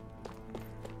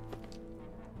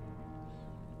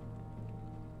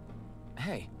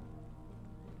 Hey.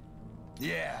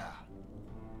 Yeah.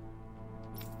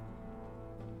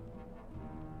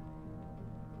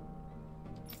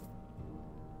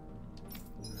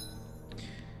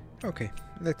 Okay,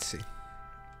 let's see.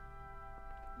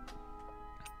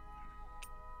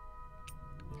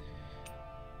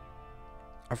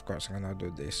 Of course I'm gonna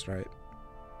do this, right?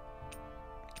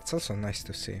 It's also nice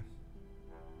to see.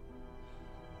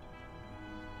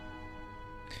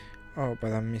 Oh,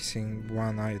 but I'm missing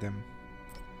one item.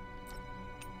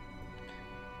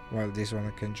 while this one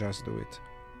I can just do it.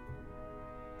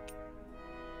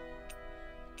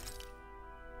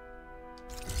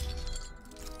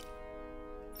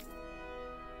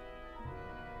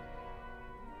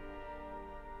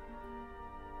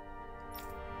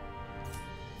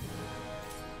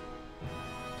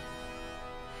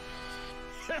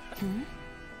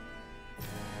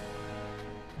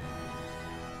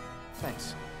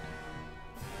 Thanks.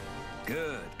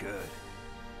 Good, good.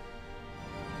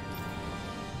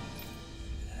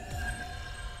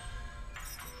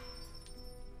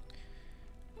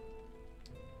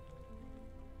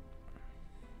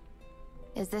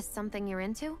 Is this something you're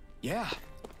into? Yeah,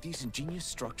 these ingenious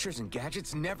structures and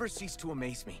gadgets never cease to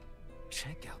amaze me.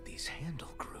 Check out these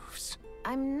handle grooves.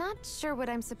 I'm not sure what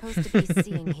I'm supposed to be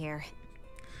seeing here.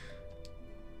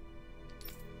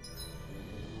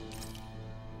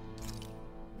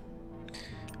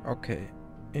 Okay,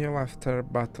 heal after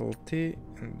battle T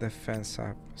and defense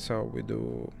up. So we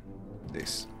do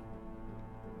this.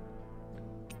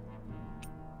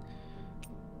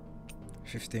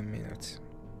 15 minutes.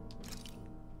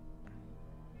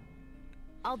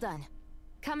 All done.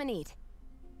 Come and eat.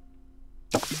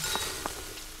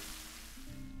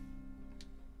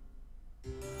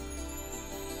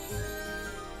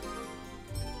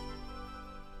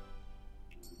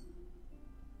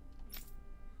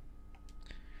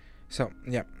 So,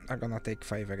 yeah, I'm gonna take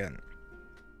 5 again.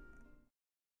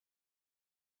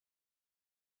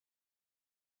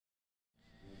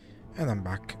 And I'm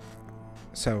back.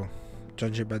 So,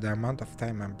 judging by the amount of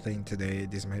time I'm playing today,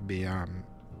 this might be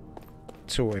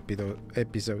 2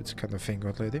 episodes kind of thing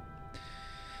already.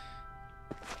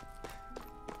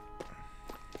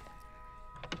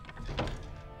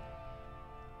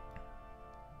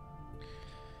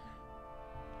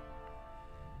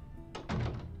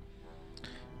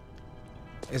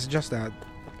 It's just that,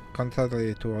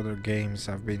 contrary to other games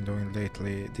I've been doing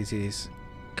lately, this is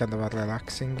kind of a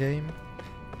relaxing game.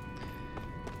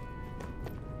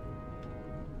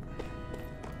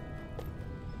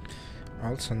 I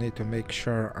also need to make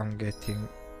sure I'm getting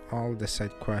all the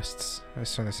side quests as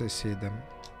soon as I see them.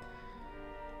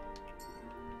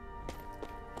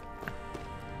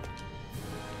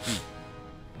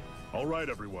 All right,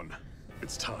 everyone.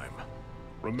 It's time.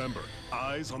 Remember,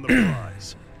 eyes on the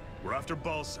prize. We're after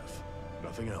Balsef,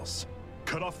 nothing else.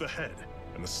 Cut off the head,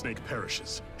 and the snake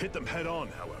perishes. Hit them head on,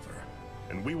 however,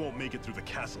 and we won't make it through the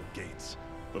castle gates,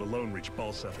 let alone reach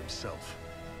Balsef himself.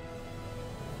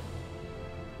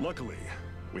 Luckily,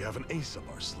 we have an ace up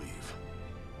our sleeve.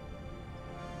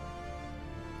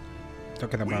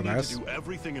 Talking about we need us? to do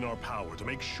everything in our power to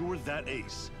make sure that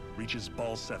ace reaches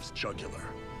Balsef's jugular.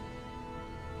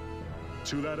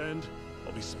 To that end,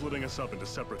 I'll be splitting us up into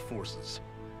separate forces.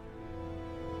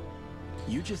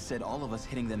 You just said all of us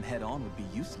hitting them head on would be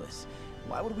useless.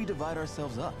 Why would we divide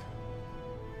ourselves up?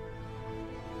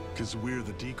 Because we're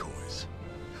the decoys.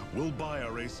 We'll buy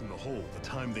our ace in the hole the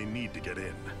time they need to get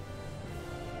in.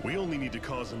 We only need to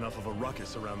cause enough of a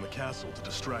ruckus around the castle to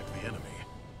distract the enemy.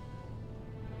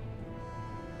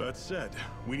 That said,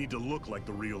 we need to look like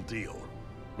the real deal,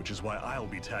 which is why I'll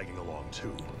be tagging along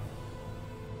too.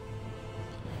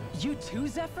 You too,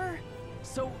 Zephyr?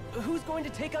 So, who's going to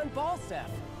take on Balsef?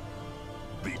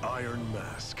 The Iron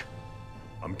Mask.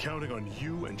 I'm counting on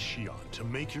you and Shion to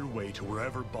make your way to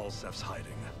wherever Balsef's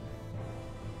hiding.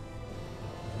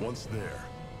 Once there,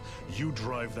 you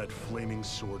drive that flaming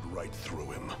sword right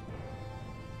through him.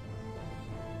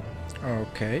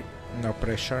 Okay, no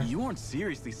pressure. You aren't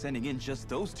seriously sending in just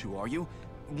those two, are you?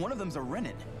 One of them's a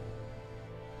Renin.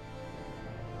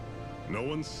 No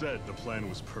one said the plan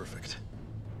was perfect.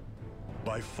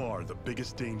 By far, the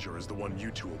biggest danger is the one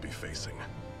you two will be facing.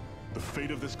 The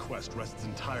fate of this quest rests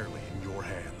entirely in your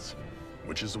hands,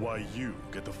 which is why you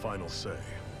get the final say.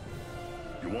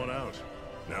 You want out?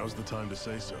 Now's the time to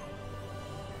say so.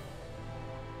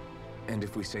 And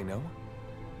if we say no?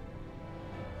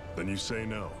 Then you say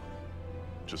no.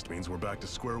 Just means we're back to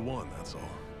square one, that's all.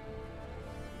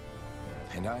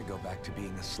 And I go back to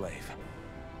being a slave.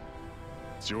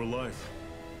 It's your life.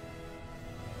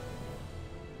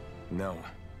 No,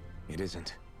 it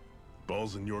isn't.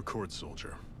 Ball's in your court,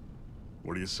 soldier.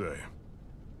 What do you say?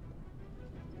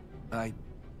 I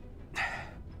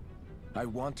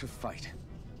want to fight.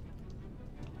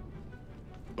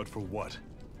 But for what?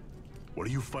 What are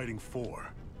you fighting for?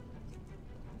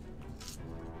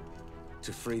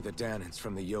 To free the Danans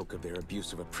from the yoke of their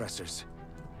abusive oppressors.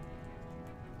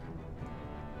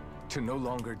 To no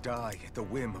longer die at the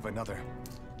whim of another.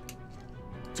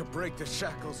 To break the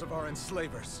shackles of our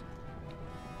enslavers.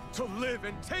 To live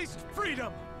and taste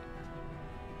freedom!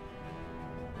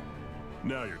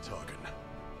 Now you're talking.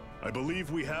 I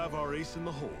believe we have our ace in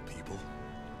the hole, people.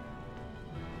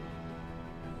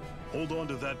 Hold on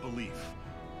to that belief,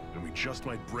 and we just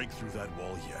might break through that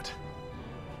wall yet.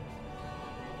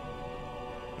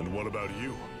 And what about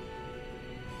you?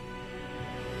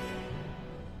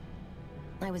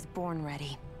 I was born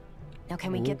ready. Now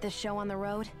can we get this show on the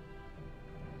road?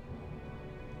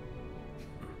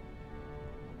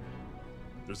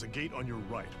 There's a gate on your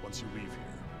right once you leave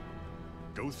here.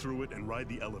 Go through it and ride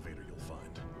the elevator you'll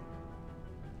find.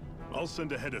 I'll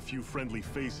send ahead a few friendly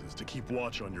faces to keep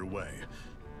watch on your way.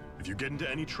 If you get into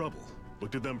any trouble,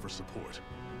 look to them for support.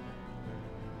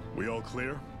 We all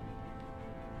clear?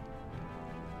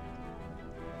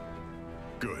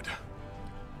 Good.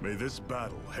 May this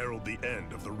battle herald the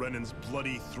end of the Renan's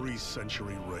bloody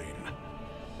 3-century reign.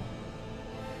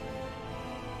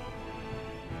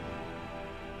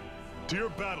 To your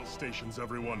battle stations,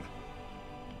 everyone.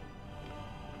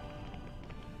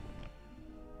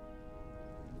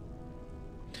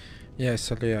 Yeah,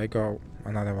 sorry, I got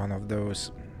another one of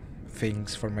those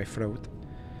things for my throat.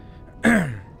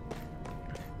 I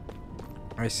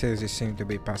seriously seem to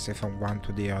be passing from one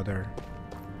to the other.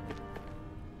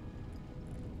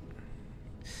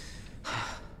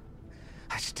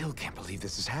 I still can't believe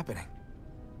this is happening.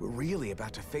 We're really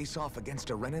about to face off against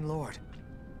a Renan Lord.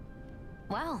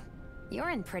 Well,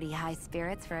 you're in pretty high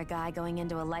spirits for a guy going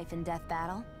into a life and death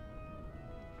battle.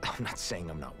 I'm not saying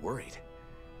I'm not worried.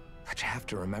 But you have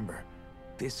to remember,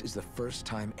 this is the first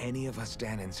time any of us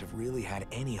Danans have really had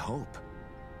any hope.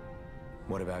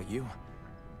 What about you?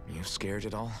 Are you scared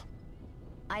at all?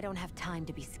 I don't have time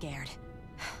to be scared.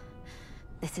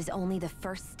 This is only the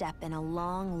first step in a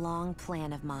long, long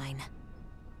plan of mine.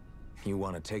 You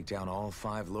want to take down all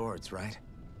 5 lords, right?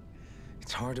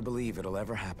 It's hard to believe it'll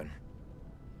ever happen.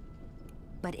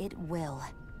 But it will.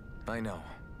 I know.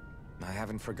 I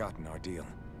haven't forgotten our deal.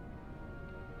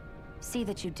 See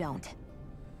that you don't.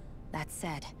 That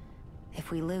said, if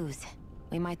we lose,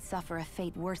 we might suffer a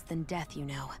fate worse than death, you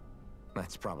know.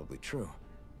 That's probably true.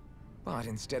 But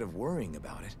instead of worrying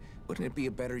about it, wouldn't it be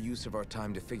a better use of our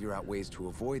time to figure out ways to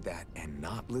avoid that and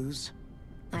not lose?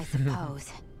 I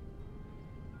suppose.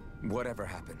 Whatever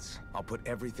happens, I'll put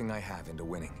everything I have into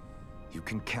winning. You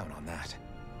can count on that.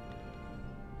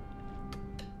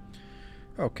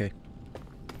 Okay.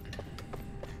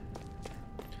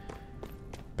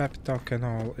 Pep talk and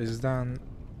all is done.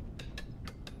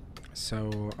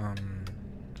 So,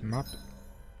 map.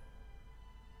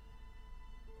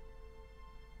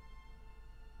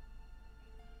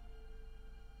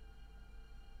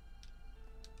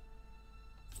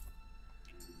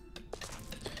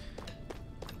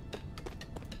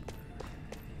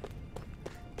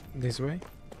 This way?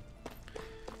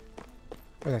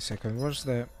 Wait a second, where's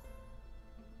the...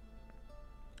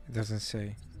 It doesn't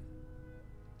say.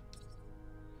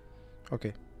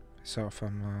 Okay, so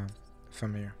from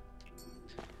here.